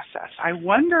process? I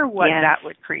wonder what that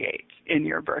would create in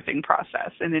your birthing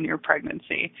process and in your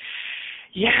pregnancy.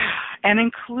 Yeah, and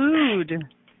include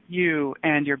you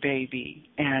and your baby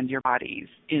and your bodies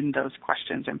in those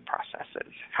questions and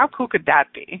processes. How cool could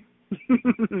that be?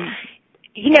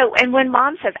 And when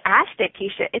moms have asked it,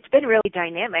 Keisha, it's been really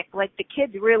dynamic. Like, the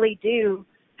kids really do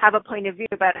have a point of view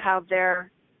about how their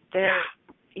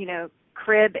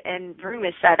crib and room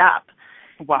is set up.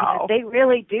 Wow. They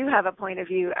really do have a point of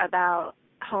view about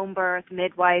home birth,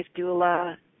 midwife,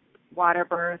 doula, water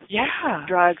birth,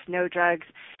 drugs, no drugs.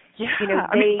 Yeah,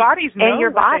 bodies know and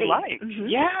your what body. they like.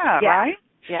 Yeah, right?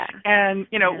 Yeah. And,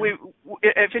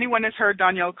 if anyone has heard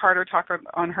Danielle Carter talk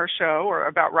on her show or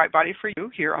about Right Body for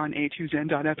You here on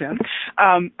A2Zen.fm,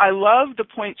 I love the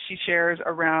point she shares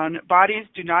around bodies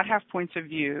do not have points of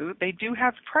view. They do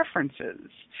have preferences.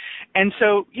 And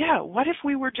so, what if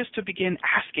we were just to begin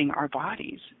asking our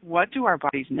bodies, what do our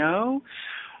bodies know?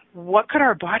 What could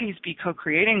our bodies be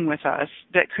co-creating with us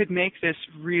that could make this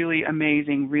really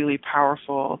amazing, really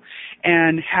powerful,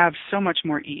 and have so much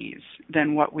more ease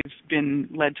than what we've been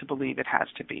led to believe it has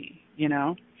to be, Yeah.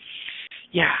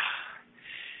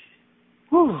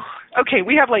 Whew. Okay,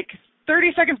 we have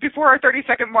 30 seconds before our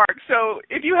 30-second mark. So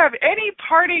if you have any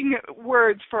parting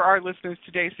words for our listeners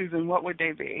today, Susan, what would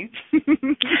they be?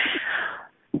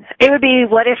 It would be,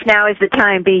 what if now is the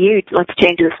time? Be you. Let's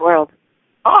change this world.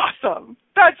 Awesome.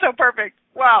 That's so perfect.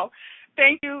 Wow.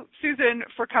 Thank you, Susan,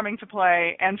 for coming to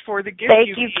play and for the gift Thank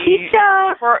you,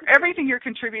 Keisha. For everything you're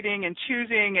contributing and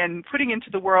choosing and putting into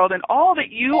the world and all that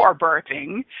you are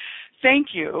birthing. Thank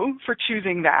you for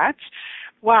choosing that.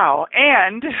 Wow.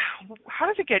 And how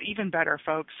does it get even better,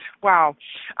 folks? Wow.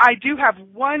 I do have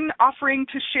one offering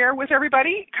to share with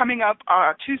everybody coming up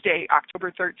Tuesday,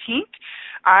 October 13th.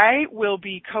 I will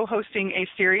be co-hosting a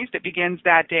series that begins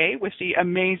that day with the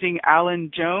amazing Alan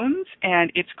Jones,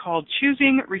 and it's called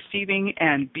Choosing, Receiving,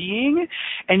 and Being.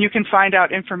 And you can find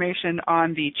out information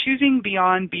on the Choosing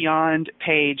Beyond Beyond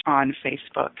page on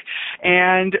Facebook.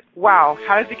 And wow,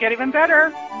 how does it get even better?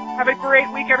 Have a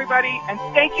great week, everybody, and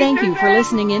thank you, Thank you for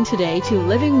listening in today to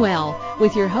Living Well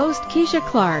with your host, Keisha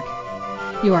Clark.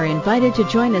 You are invited to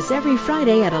join us every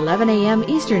Friday at 11 a.m.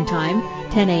 Eastern Time,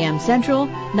 10 a.m. Central,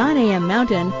 9 a.m.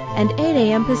 Mountain, and 8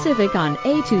 a.m. Pacific on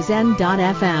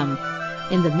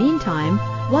A2Zen.fm. In the meantime,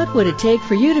 what would it take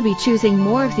for you to be choosing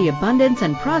more of the abundance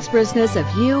and prosperousness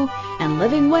of you and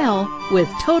living well with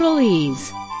total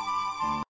ease?